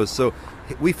overseeing those. So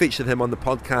we featured him on the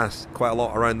podcast quite a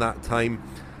lot around that time.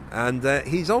 And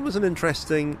he's always an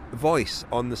interesting voice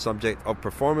on the subject of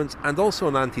performance and also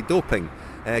on anti-doping,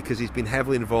 because he's been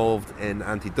heavily involved in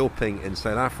anti-doping in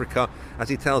South Africa. As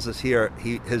he tells us here,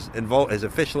 his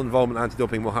official involvement in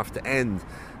anti-doping will have to end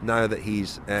now that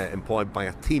he's employed by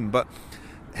a team. But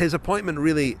his appointment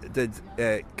really did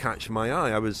catch my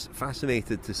eye. I was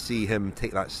fascinated to see him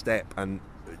take that step and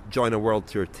join a World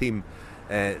Tour team,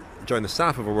 join the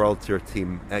staff of a World Tour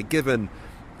team, given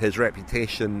his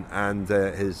reputation and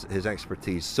his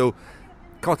expertise. So,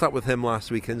 caught up with him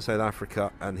last week in South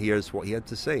Africa, and here's what he had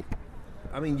to say.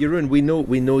 I mean, Jeroen, we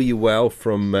know you well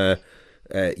from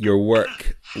your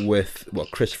work with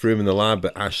Chris Froome in the lab,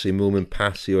 but Ashley Moolman,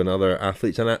 Passio, and other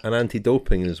athletes, and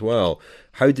anti-doping as well.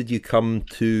 How did you come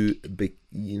to be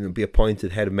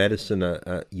appointed head of medicine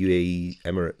at UAE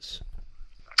Emirates?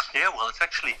 Yeah, well, it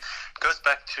actually goes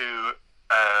back to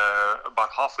about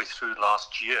halfway through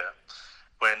last year,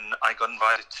 when I got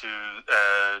invited to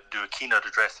do a keynote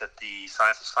address at the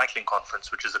Science of Cycling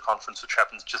conference, which is a conference which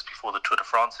happens just before the Tour de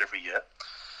France every year.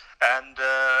 And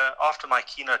after my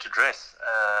keynote address,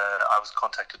 I was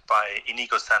contacted by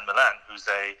Inigo San Millan, who's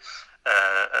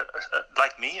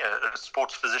like me, a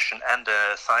sports physician and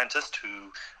a scientist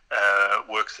who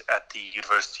works at the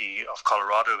University of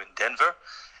Colorado in Denver.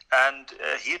 And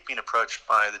he had been approached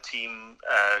by the team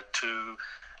to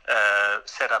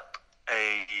set up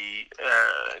a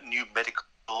new medical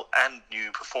and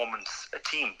new performance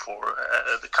team for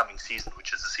the coming season,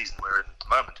 which is the season we're in at the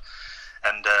moment.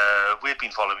 And we had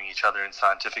been following each other in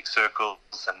scientific circles,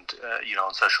 and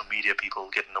on social media, people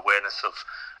get an awareness of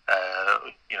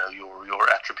your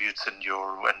attributes and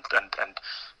and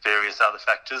various other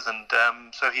factors.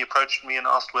 And so he approached me and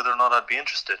asked whether or not I'd be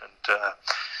interested.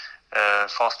 And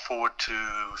fast forward to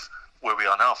where we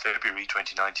are now, February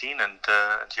 2019, and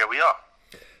here we are.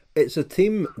 It's a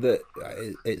team that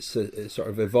it's sort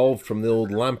of evolved from the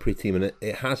old Lamprey team, and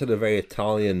it has had a very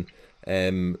Italian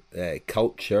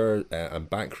culture and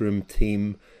backroom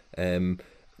team. Have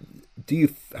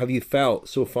you felt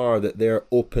so far that they're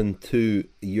open to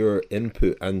your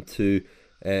input and to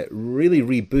really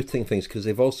rebooting things, because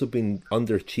they've also been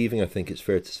underachieving, I think it's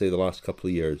fair to say, the last couple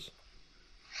of years?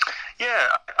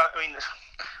 Yeah, I mean,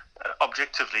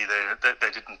 objectively, they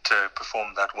didn't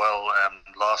perform that well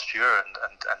last year and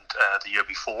the year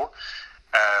before.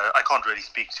 I can't really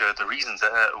speak to the reasons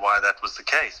why that was the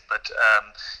case, but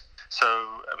so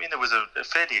I mean, there was a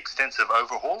fairly extensive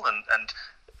overhaul, and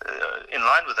in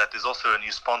line with that, there's also a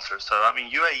new sponsor. So I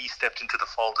mean, UAE stepped into the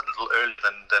fold a little earlier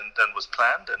than was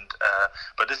planned, and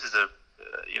but this is a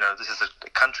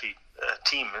country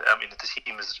team. I mean, the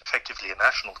team is effectively a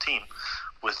national team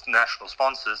with national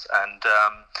sponsors, and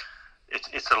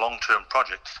it's a long-term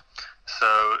project.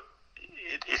 So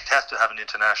it has to have an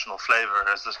international flavor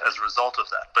as a result of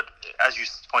that. But as you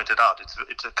pointed out,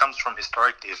 it comes from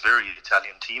historically a very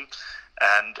Italian team,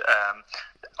 and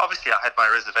obviously I had my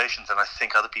reservations, and I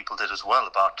think other people did as well,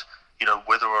 about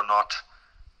whether or not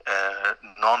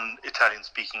non-Italian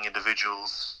speaking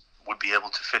individuals would be able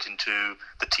to fit into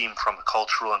the team from a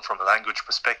cultural and from a language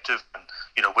perspective,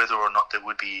 and whether or not there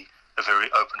would be a very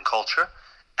open culture.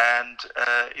 And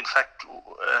in fact,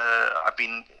 I've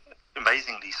been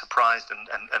amazingly surprised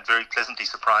and very pleasantly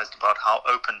surprised about how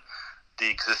open the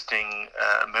existing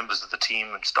members of the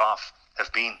team and staff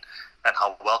have been, and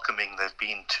how welcoming they've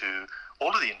been to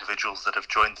all of the individuals that have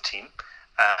joined the team.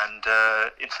 And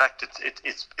in fact, it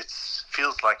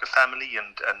feels like a family,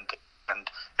 and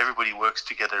everybody works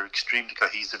together extremely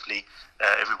cohesively.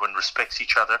 Everyone respects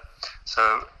each other.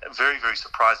 So very, very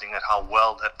surprising at how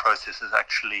well that process has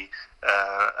actually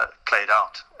played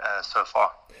out so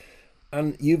far.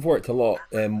 And you've worked a lot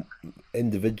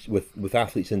with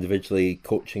athletes individually,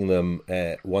 coaching them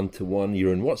one-to-one.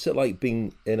 Jeroen, what's it like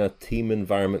being in a team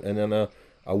environment and in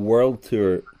a World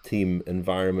Tour team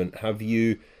environment? Have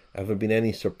there been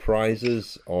any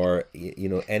surprises, or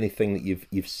anything that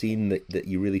you've seen that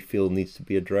you really feel needs to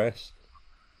be addressed?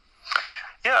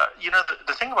 Yeah,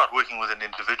 the thing about working with an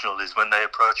individual is when they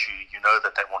approach you, you know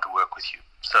that they want to work with you.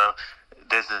 So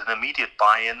there's an immediate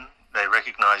buy-in. They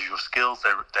recognize your skills.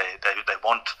 They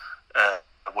want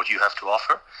what you have to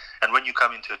offer. And when you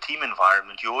come into a team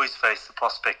environment, you always face the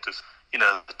prospect of,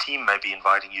 the team may be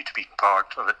inviting you to be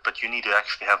part of it, but you need to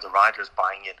actually have the riders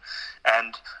buying in.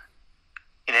 And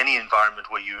in any environment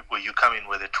where you come in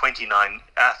with 29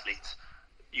 athletes,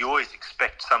 you always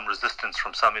expect some resistance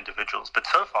from some individuals. But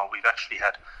so far, we've actually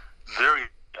had very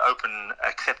open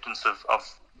acceptance of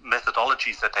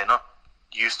methodologies that they're not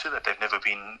used to, that they've never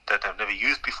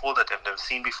used before, that they've never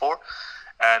seen before,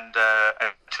 and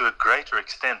to a greater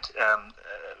extent,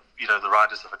 the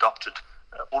riders have adopted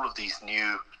all of these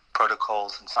new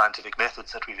protocols and scientific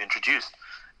methods that we've introduced.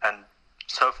 And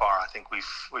so far, I think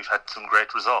we've had some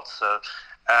great results. So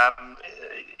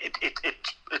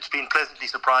it's been pleasantly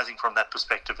surprising from that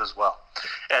perspective as well.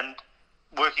 And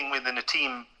working within a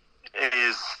team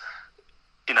is,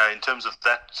 in terms of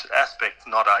that aspect,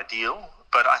 not ideal.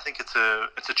 But I think it's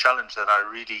a challenge that I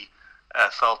really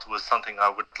felt was something I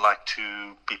would like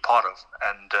to be part of.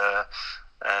 And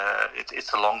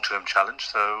it's a long-term challenge,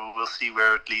 so we'll see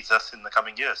where it leads us in the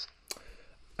coming years.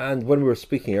 And when we were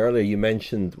speaking earlier, you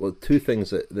mentioned two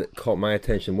things that caught my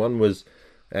attention. One was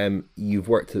you've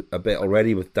worked a bit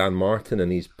already with Dan Martin,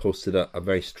 and he's posted a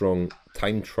very strong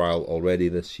time trial already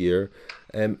this year.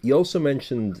 You also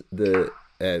mentioned the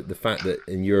fact that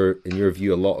in your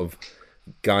view, a lot of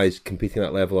guys competing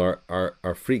at that level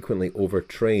are frequently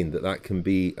overtrained. That can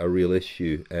be a real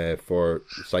issue for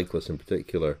cyclists in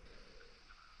particular.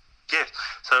 Yes.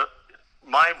 So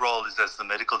my role is as the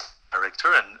medical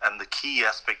director, and the key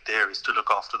aspect there is to look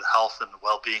after the health and the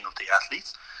well-being of the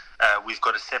athletes. We've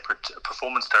got a separate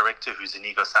performance director who's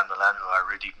Inigo Sandolan, who I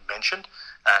already mentioned,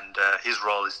 and his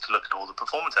role is to look at all the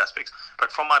performance aspects.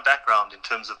 But from my background, in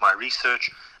terms of my research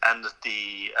and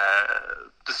the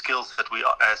skills that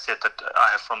set that I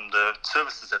have from the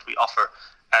services that we offer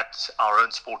at our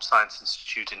own Sports Science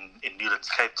Institute in Newlands,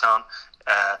 Cape Town,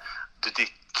 the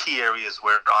key areas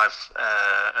where I've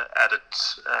added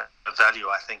value,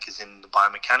 I think, is in the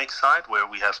biomechanics side, where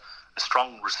we have a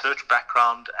strong research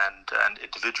background and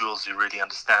individuals who really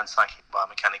understand cycling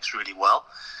biomechanics really well.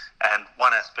 And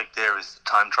one aspect there is the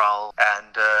time trial,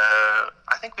 and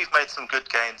I think we've made some good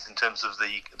gains in terms of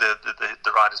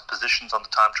the riders' positions on the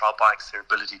time trial bikes, their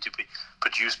ability to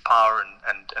produce power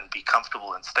and be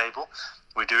comfortable and stable.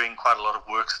 We're doing quite a lot of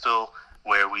work still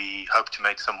where we hope to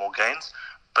make some more gains.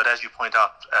 But as you point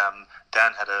out,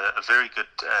 Dan had a very good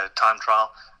time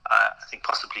trial. I think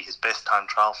possibly his best time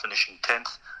trial, finishing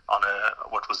 10th on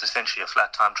what was essentially a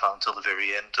flat time trial until the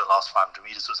very end. The last 500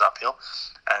 meters was uphill,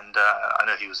 and I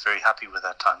know he was very happy with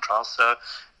that time trial. So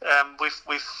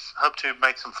we've hoped to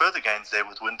make some further gains there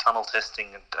with wind tunnel testing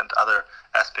and other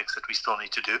aspects that we still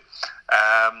need to do.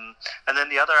 And then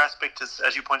the other aspect is,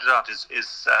 as you pointed out, is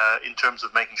in terms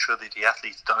of making sure that the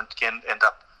athletes don't end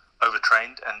up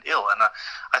overtrained and ill. And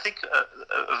I think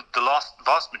the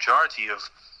vast majority of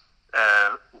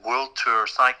world tour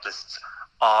cyclists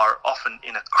are often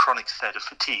in a chronic state of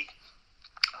fatigue,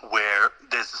 where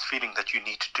there's this feeling that you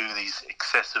need to do these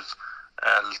excessive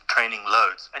training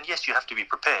loads. And yes, you have to be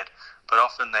prepared, but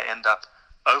often they end up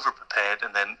over-prepared,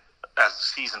 and then as the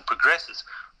season progresses,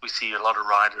 we see a lot of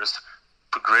riders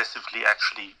progressively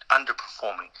actually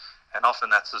underperforming. And often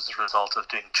that's as a result of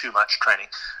doing too much training.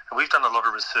 And we've done a lot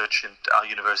of research in our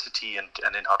university and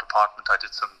in our department. I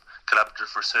did some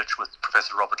collaborative research with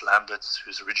Professor Robert Lamberts,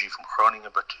 who's originally from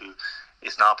Groningen, but who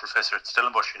is now a professor at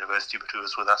Stellenbosch University, but who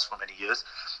was with us for many years.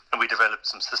 And we developed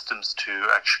some systems to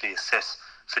actually assess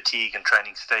fatigue and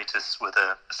training status with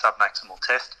a submaximal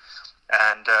test.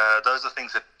 And those are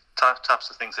types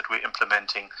of things that we're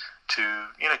implementing to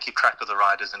keep track of the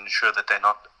riders and ensure that they're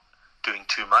not doing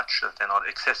too much, that they're not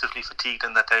excessively fatigued,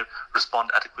 and that they respond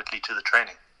adequately to the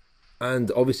training.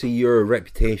 And obviously your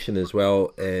reputation as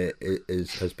well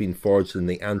has been forged in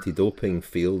the anti-doping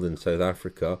field in South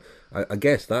Africa. I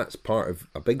guess that's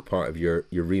a big part of your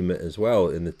remit as well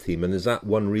in the team. And is that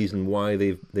one reason why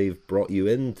they've brought you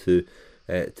in to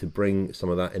bring some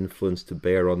of that influence to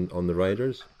bear on the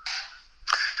riders?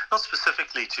 Not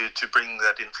specifically to bring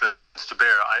that influence to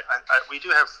bear. We do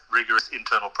have rigorous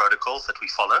internal protocols that we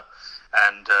follow,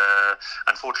 and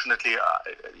unfortunately,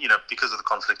 because of the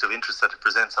conflict of interest that it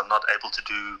presents, I'm not able to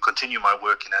continue my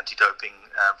work in anti-doping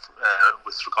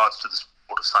with regards to the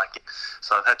sport of cycling.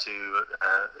 So I've had to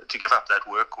give up that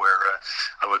work, where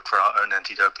I worked for our own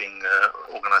anti-doping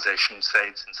organisation,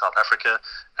 SAIDS, in South Africa,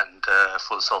 and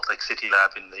for the Salt Lake City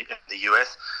lab in the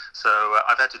US. So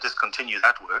I've had to discontinue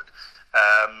that work.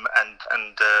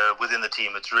 And within the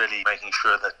team, it's really making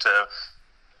sure that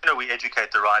we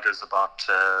educate the riders about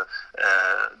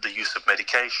the use of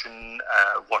medication,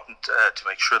 to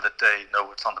make sure that they know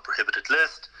what's on the prohibited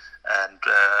list, and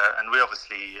we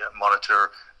obviously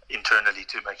monitor internally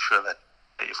to make sure that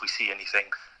if we see anything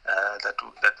that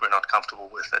we're not comfortable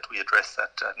with, that we address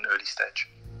that at an early stage.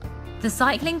 The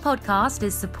Cycling Podcast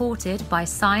is supported by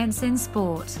Science in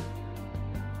Sport.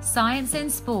 Science in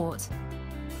Sport.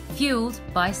 Fueled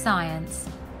by science.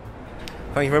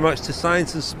 Thank you very much to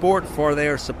Science and Sport for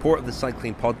their support of the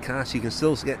Cycling Podcast. You can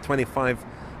still get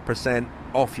 25%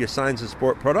 off your Science and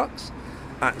Sport products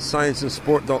at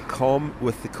scienceandsport.com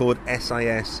with the code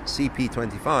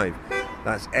SISCP25.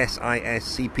 That's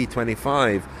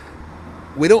SISCP25.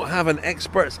 We don't have an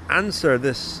expert's answer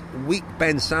this week.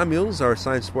 Ben Samuels, our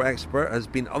science sport expert, has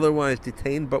been otherwise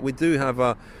detained, but we do have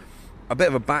a bit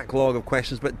of a backlog of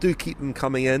questions, but do keep them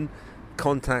coming in.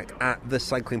 Contact at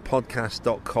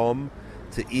thecyclingpodcast.com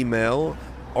to email,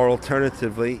 or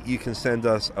alternatively, you can send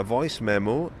us a voice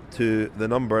memo to the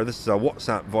number. This is a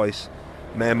WhatsApp voice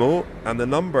memo, and the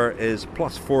number is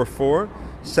 +44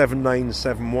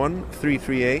 7971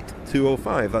 338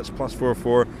 205. That's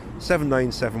 +44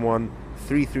 7971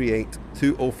 338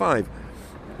 205.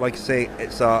 Like I say,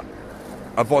 it's a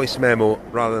voice memo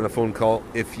rather than a phone call,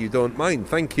 if you don't mind.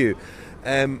 Thank you.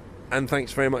 And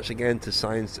thanks very much again to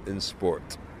Science in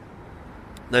Sport.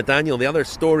 Now, Daniel, the other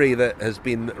story that has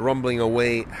been rumbling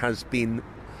away has been,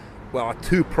 well, a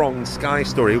two-pronged Sky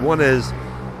story. One is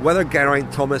whether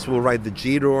Geraint Thomas will ride the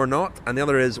Giro or not, and the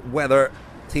other is whether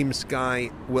Team Sky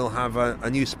will have a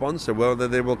new sponsor, whether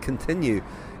they will continue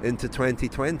into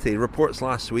 2020. Reports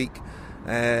last week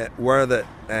were that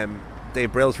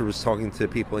Dave Brailsford was talking to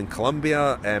people in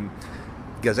Colombia.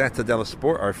 Gazzetta dello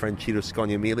Sport, our friend Ciro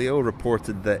Scognamiglio,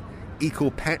 reported that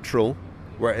Ecopetrol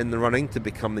were in the running to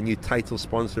become the new title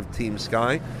sponsor of Team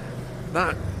Sky.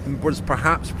 That was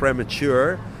perhaps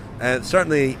premature.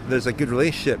 Certainly there's a good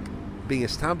relationship being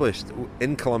established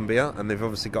in Colombia, and they've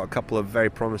obviously got a couple of very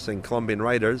promising Colombian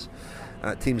riders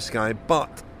at Team Sky.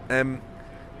 But I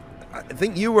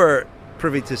think you were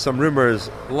privy to some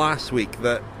rumours last week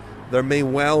that there may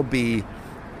well be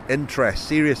interest,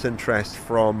 serious interest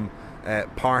from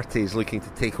parties looking to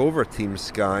take over Team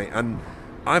Sky, and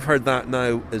I've heard that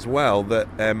now as well, that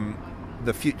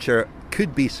the future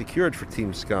could be secured for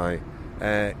Team Sky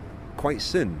quite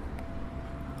soon.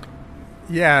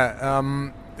 Yeah,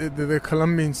 the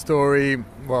Colombian story,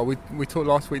 well, we talked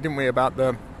last week, didn't we, about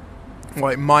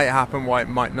why it might happen, why it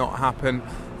might not happen.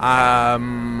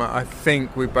 I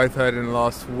think we both heard in the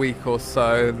last week or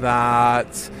so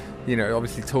that, you know,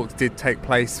 obviously talks did take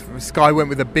place. Sky went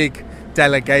with a big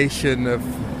delegation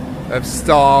of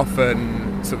staff and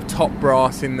sort of top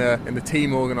brass in the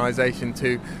team organisation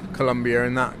to Colombia,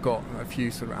 and that got a few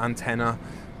sort of antenna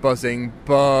buzzing.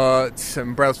 But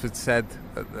Brailsford said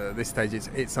at this stage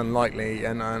it's unlikely,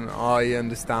 and I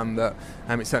understand that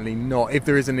it's certainly not. If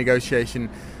there is a negotiation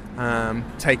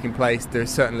taking place, there's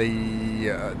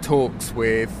certainly talks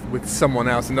with someone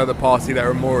else, another party that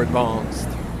are more advanced.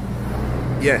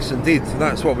 Yes, indeed,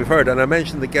 that's what we've heard. And I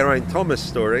mentioned the Geraint Thomas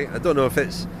story. I don't know if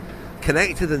it's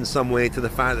connected in some way to the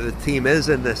fact that the team is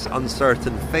in this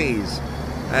uncertain phase.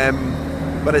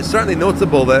 But it's certainly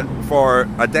notable that for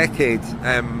a decade,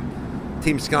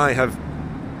 Team Sky have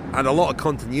had a lot of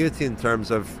continuity in terms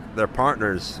of their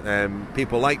partners.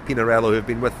 People like Pinarello, who have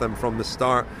been with them from the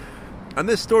start. And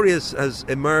this story has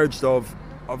emerged of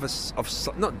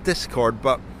not discord,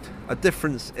 but a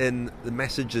difference in the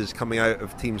messages coming out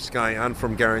of Team Sky and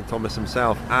from Geraint Thomas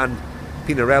himself and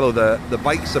Pinarello, the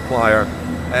bike supplier.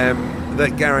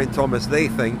 That Geraint Thomas,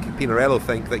 Pinarello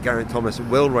think that Geraint Thomas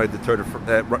will ride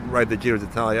the Giro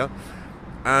d'Italia,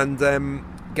 and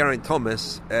Geraint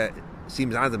Thomas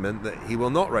seems adamant that he will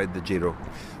not ride the Giro.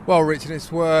 Well, Richard,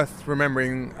 it's worth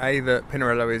remembering that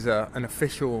Pinarello is an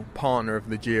official partner of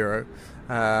the Giro,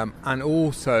 and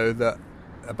also that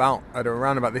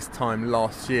around about this time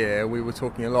last year we were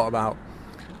talking a lot about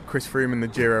Chris Froome and the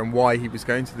Giro and why he was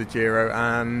going to the Giro,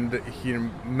 and he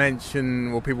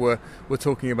mentioned, well, people were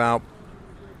talking about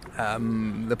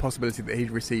the possibility that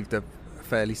he'd received a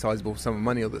fairly sizable sum of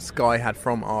money, or that Sky had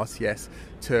from RCS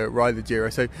to ride the Giro.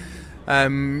 So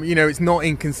it's not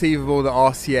inconceivable that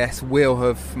RCS will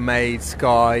have made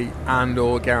Sky and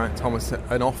or Geraint Thomas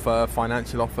a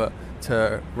financial offer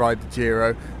to ride the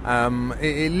Giro.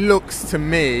 It looks to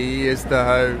me as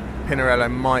though Pinarello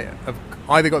might have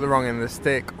either got the wrong end of the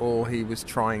stick, or he was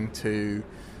trying to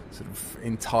sort of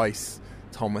entice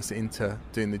Thomas into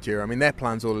doing the Giro. I mean, their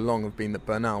plans all along have been that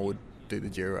Bernal would do the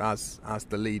Giro as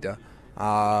the leader.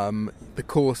 The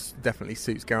course definitely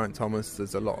suits Geraint Thomas.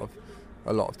 There's a lot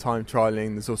of time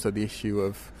trialling. There's also the issue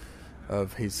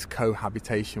of his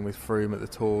cohabitation with Froome at the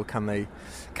Tour. Can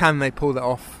they pull that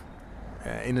off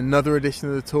in another edition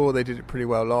of the Tour? They did it pretty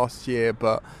well last year,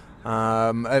 but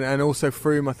and also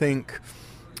Froome, I think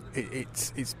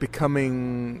it's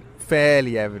becoming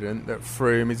fairly evident that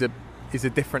Froome is a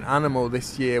different animal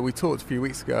this year. We talked a few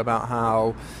weeks ago about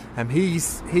how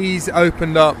he's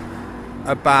opened up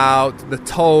about the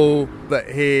toll that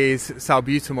his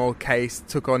salbutamol case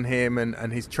took on him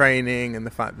and his training, and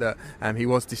the fact that he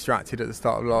was distracted at the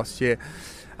start of last year.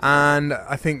 And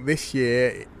I think this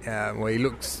year, he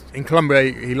looked in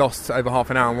Colombia. He lost over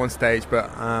half an hour on one stage, but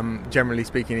generally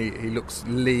speaking, he looks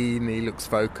lean. He looks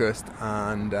focused,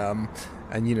 and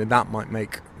and that might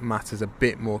make matters a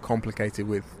bit more complicated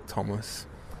with Thomas.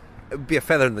 It would be a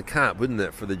feather in the cap, wouldn't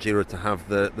it, for the Giro to have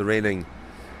the reigning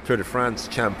Tour de France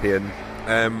champion.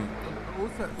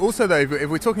 Also, though, if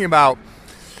we're talking about,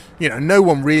 no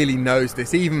one really knows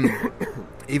this, even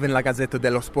La Gazzetta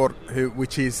dello Sport,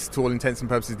 which is, to all intents and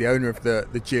purposes, the owner of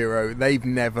the Giro, they've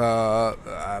never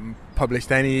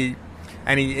published any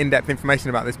in-depth information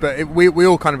about this, but we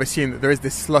all kind of assume that there is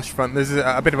this slush fund. There's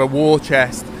a bit of a war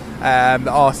chest that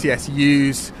RCS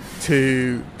use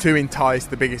to entice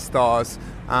the biggest stars,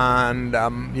 and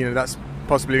that's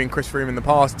possibly been Chris Friebe in the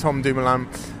past, Tom Dumoulin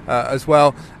as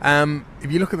well.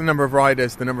 If you look at the number of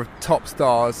riders, the number of top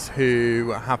stars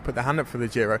who have put their hand up for the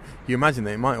Giro, you imagine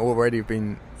that it might already have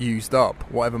been used up,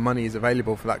 whatever money is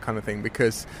available for that kind of thing,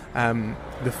 because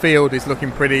the field is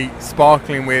looking pretty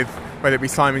sparkling with whether it be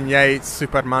Simon Yates,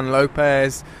 Superman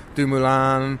Lopez,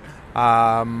 Dumoulin,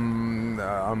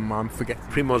 I'm forgetting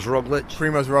Primož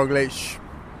Roglič.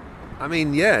 I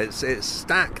mean, yeah, it's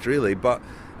stacked really, but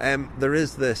there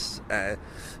is this.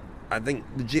 I think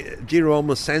the Giro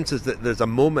almost senses that there's a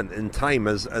moment in time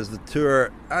as the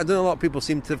Tour. I don't know. A lot of people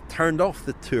seem to have turned off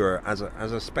the Tour as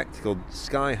a spectacle.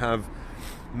 Sky have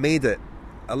made it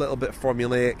a little bit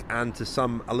formulaic and to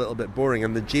some a little bit boring,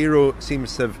 and the Giro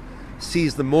seems to have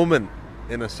seized the moment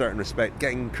in a certain respect,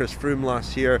 getting Chris Froome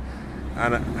last year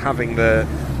and having the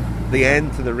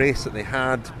end to the race that they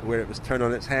had where it was turned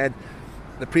on its head.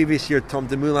 The previous year, Tom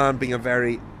Dumoulin being a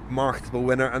very marketable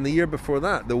winner, and the year before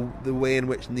that, the way in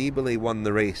which Nibali won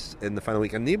the race in the final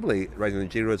week, and Nibali riding the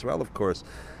Giro as well, of course,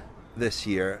 this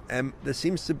year. There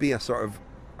seems to be a sort of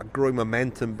a growing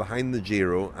momentum behind the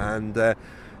Giro, and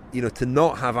to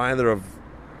not have either of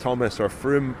Thomas or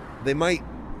Froome, they might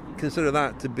consider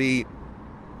that to be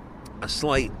a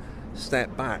slight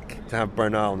step back to have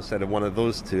Bernal instead of one of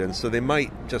those two, and so they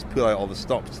might just pull out all the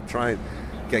stops to try and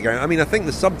get Geraint. I mean, I think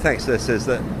the subtext of this is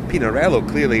that Pinarello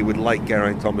clearly would like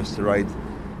Geraint Thomas to ride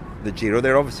the Giro.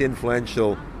 They're obviously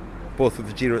influential both with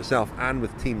the Giro itself and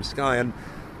with Team Sky, and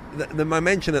my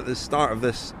mention at the start of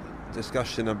this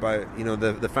discussion about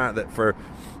the fact that for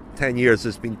 10 years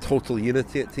there's been total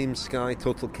unity at Team Sky,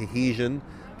 total cohesion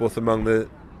both among the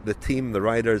team, the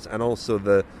riders, and also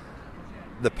the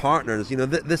partners.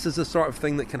 This is the sort of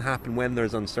thing that can happen when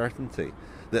there's uncertainty,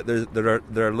 that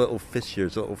there are little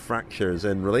fissures, little fractures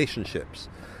in relationships.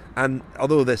 And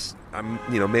although this, I'm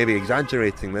maybe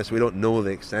exaggerating this, we don't know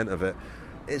the extent of it,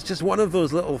 it's just one of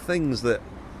those little things that,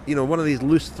 one of these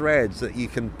loose threads that you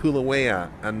can pull away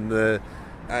at, and the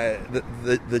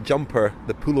jumper,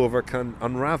 the pullover can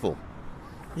unravel.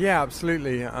 Yeah,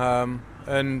 absolutely.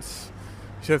 And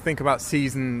so think about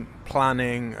season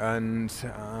planning and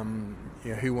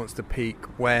who wants to peak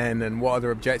when and what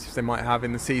other objectives they might have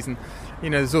in the season.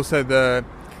 There's also the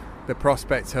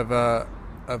prospect of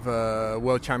a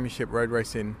World Championship road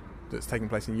racing that's taking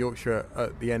place in Yorkshire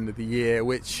at the end of the year,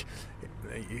 which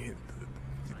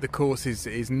the course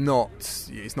is not,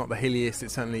 it's not the hilliest.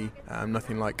 It's certainly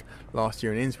nothing like last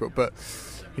year in Innsbruck, but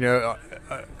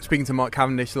speaking to Mark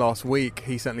Cavendish last week,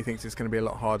 he certainly thinks it's going to be a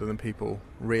lot harder than people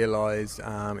realise.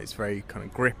 It's very kind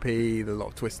of grippy, there's a lot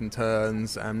of twists and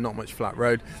turns, not much flat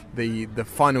road. The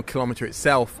final kilometre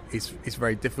itself is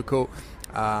very difficult.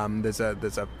 There's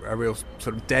a real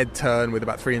sort of dead turn with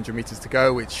about 300 metres to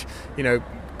go, which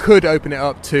could open it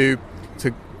up to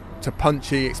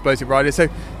punchy, explosive riders. So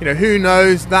who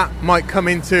knows, that might come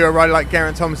into a rider like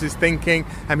Geraint Thomas's thinking.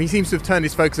 He seems to have turned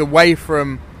his focus away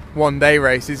from one-day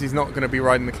races. He's not going to be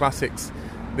riding the classics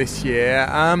this year,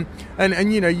 and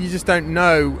you just don't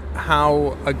know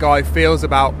how a guy feels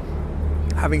about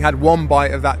having had one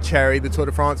bite of that cherry, the Tour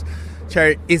de France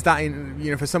cherry. Is that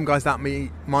for some guys that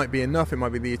might be enough? It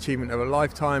might be the achievement of a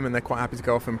lifetime, and they're quite happy to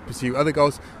go off and pursue other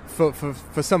goals.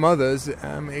 For some others,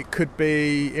 it could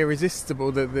be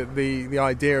irresistible. The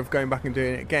idea of going back and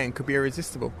doing it again could be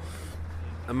irresistible.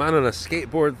 A man on a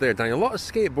skateboard there, Daniel. A lot of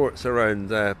skateboards around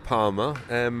Palma,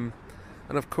 and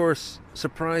of course,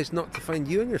 surprised not to find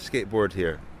you on your skateboard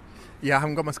here. Yeah, I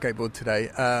haven't got my skateboard today.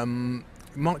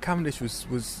 Mark Cavendish was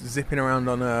zipping around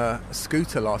on a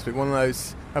scooter last week. One of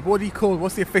those. What do you call?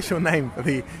 What's the official name for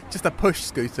just a push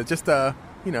scooter? Just a.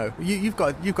 You've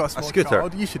got a small scooter.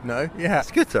 child. You should know. Yeah,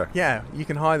 scooter. Yeah, you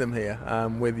can hire them here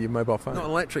with your mobile phone. Not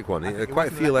an electric one.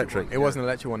 Quite a few electric. It wasn't an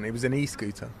electric one. It was an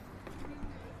e-scooter.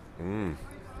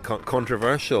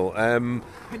 Controversial.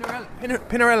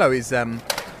 Pinarello is a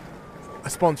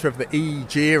sponsor of the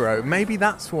e-Giro. Maybe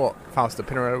that's what Fausto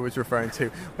Pinarello was referring to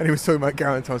when he was talking about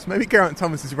Geraint Thomas. Maybe Geraint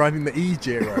Thomas is riding the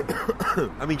e-Giro.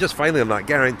 I mean, just finally on that,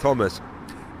 Geraint Thomas,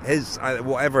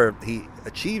 whatever he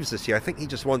achieves this year, I think he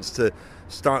just wants to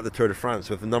start the Tour de France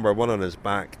with the number one on his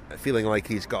back, feeling like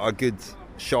he's got a good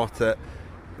shot at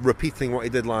repeating what he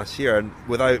did last year, and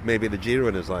without maybe the Giro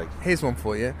in his leg. Here's one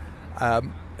for you.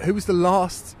 Who was the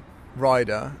last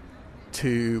rider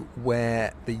to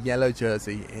wear the yellow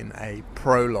jersey in a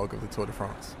prologue of the Tour de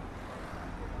France?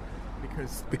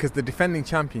 Because the defending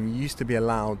champion used to be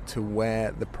allowed to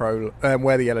wear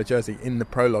the yellow jersey in the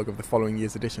prologue of the following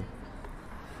year's edition.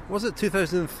 Was it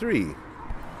 2003?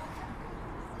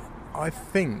 I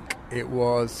think it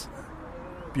was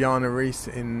Bjarne Riis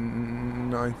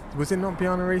was it not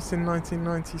Bjarne Riis in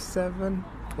 1997?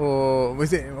 Or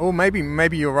was it? Or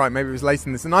maybe you're right. Maybe it was later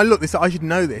than this. And I should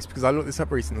know this because I looked this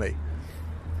up recently.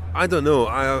 I don't know.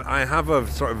 I have a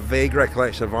sort of vague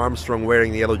recollection of Armstrong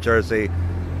wearing the yellow jersey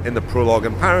in the prologue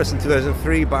in Paris in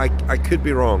 2003, but I could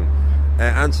be wrong.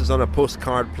 Answers on a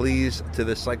postcard, please, to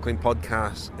the Cycling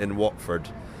Podcast in Watford,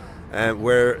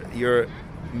 where your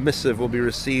missive will be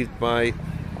received by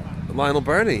Lionel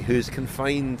Birnie, who's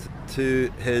confined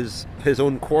to his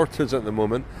own quarters at the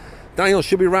moment. Daniel,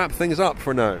 should we wrap things up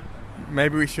for now?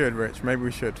 Maybe we should, Rich. Maybe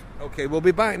we should. Okay, we'll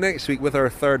be back next week with our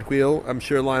third wheel. I'm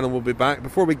sure Lionel will be back.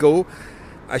 Before we go,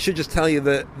 I should just tell you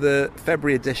that the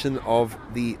February edition of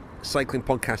the Cycling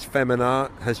Podcast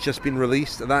Femina has just been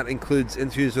released. That includes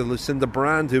interviews with Lucinda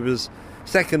Brand, who was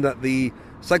second at the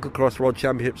Cyclocross World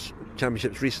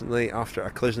Championships recently after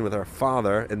a collision with her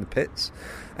father in the pits.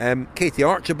 Katie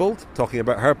Archibald talking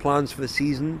about her plans for the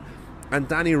season, and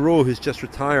Danny Rowe, who's just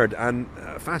retired, and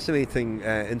a fascinating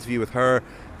interview with her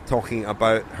talking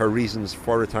about her reasons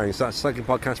for retiring. So that's Cycling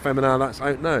Podcast Femina, that's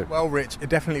out now. Well, Rich, it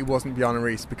definitely wasn't Bjarne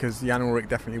Riis, because Jan Ulrich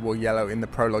definitely wore yellow in the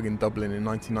prologue in Dublin in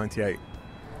 1998.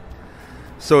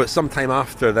 So it's sometime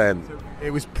after then.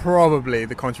 It was probably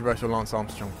the controversial Lance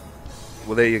Armstrong.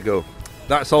 Well, there you go.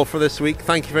 That's all for this week.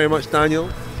 Thank you very much, Daniel.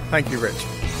 Thank you, Rich.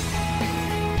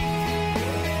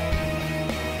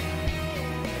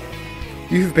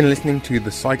 You have been listening to The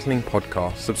Cycling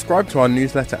Podcast. Subscribe to our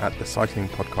newsletter at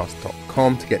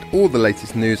thecyclingpodcast.com to get all the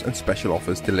latest news and special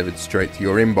offers delivered straight to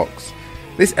your inbox.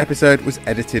 This episode was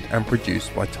edited and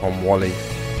produced by Tom Wally.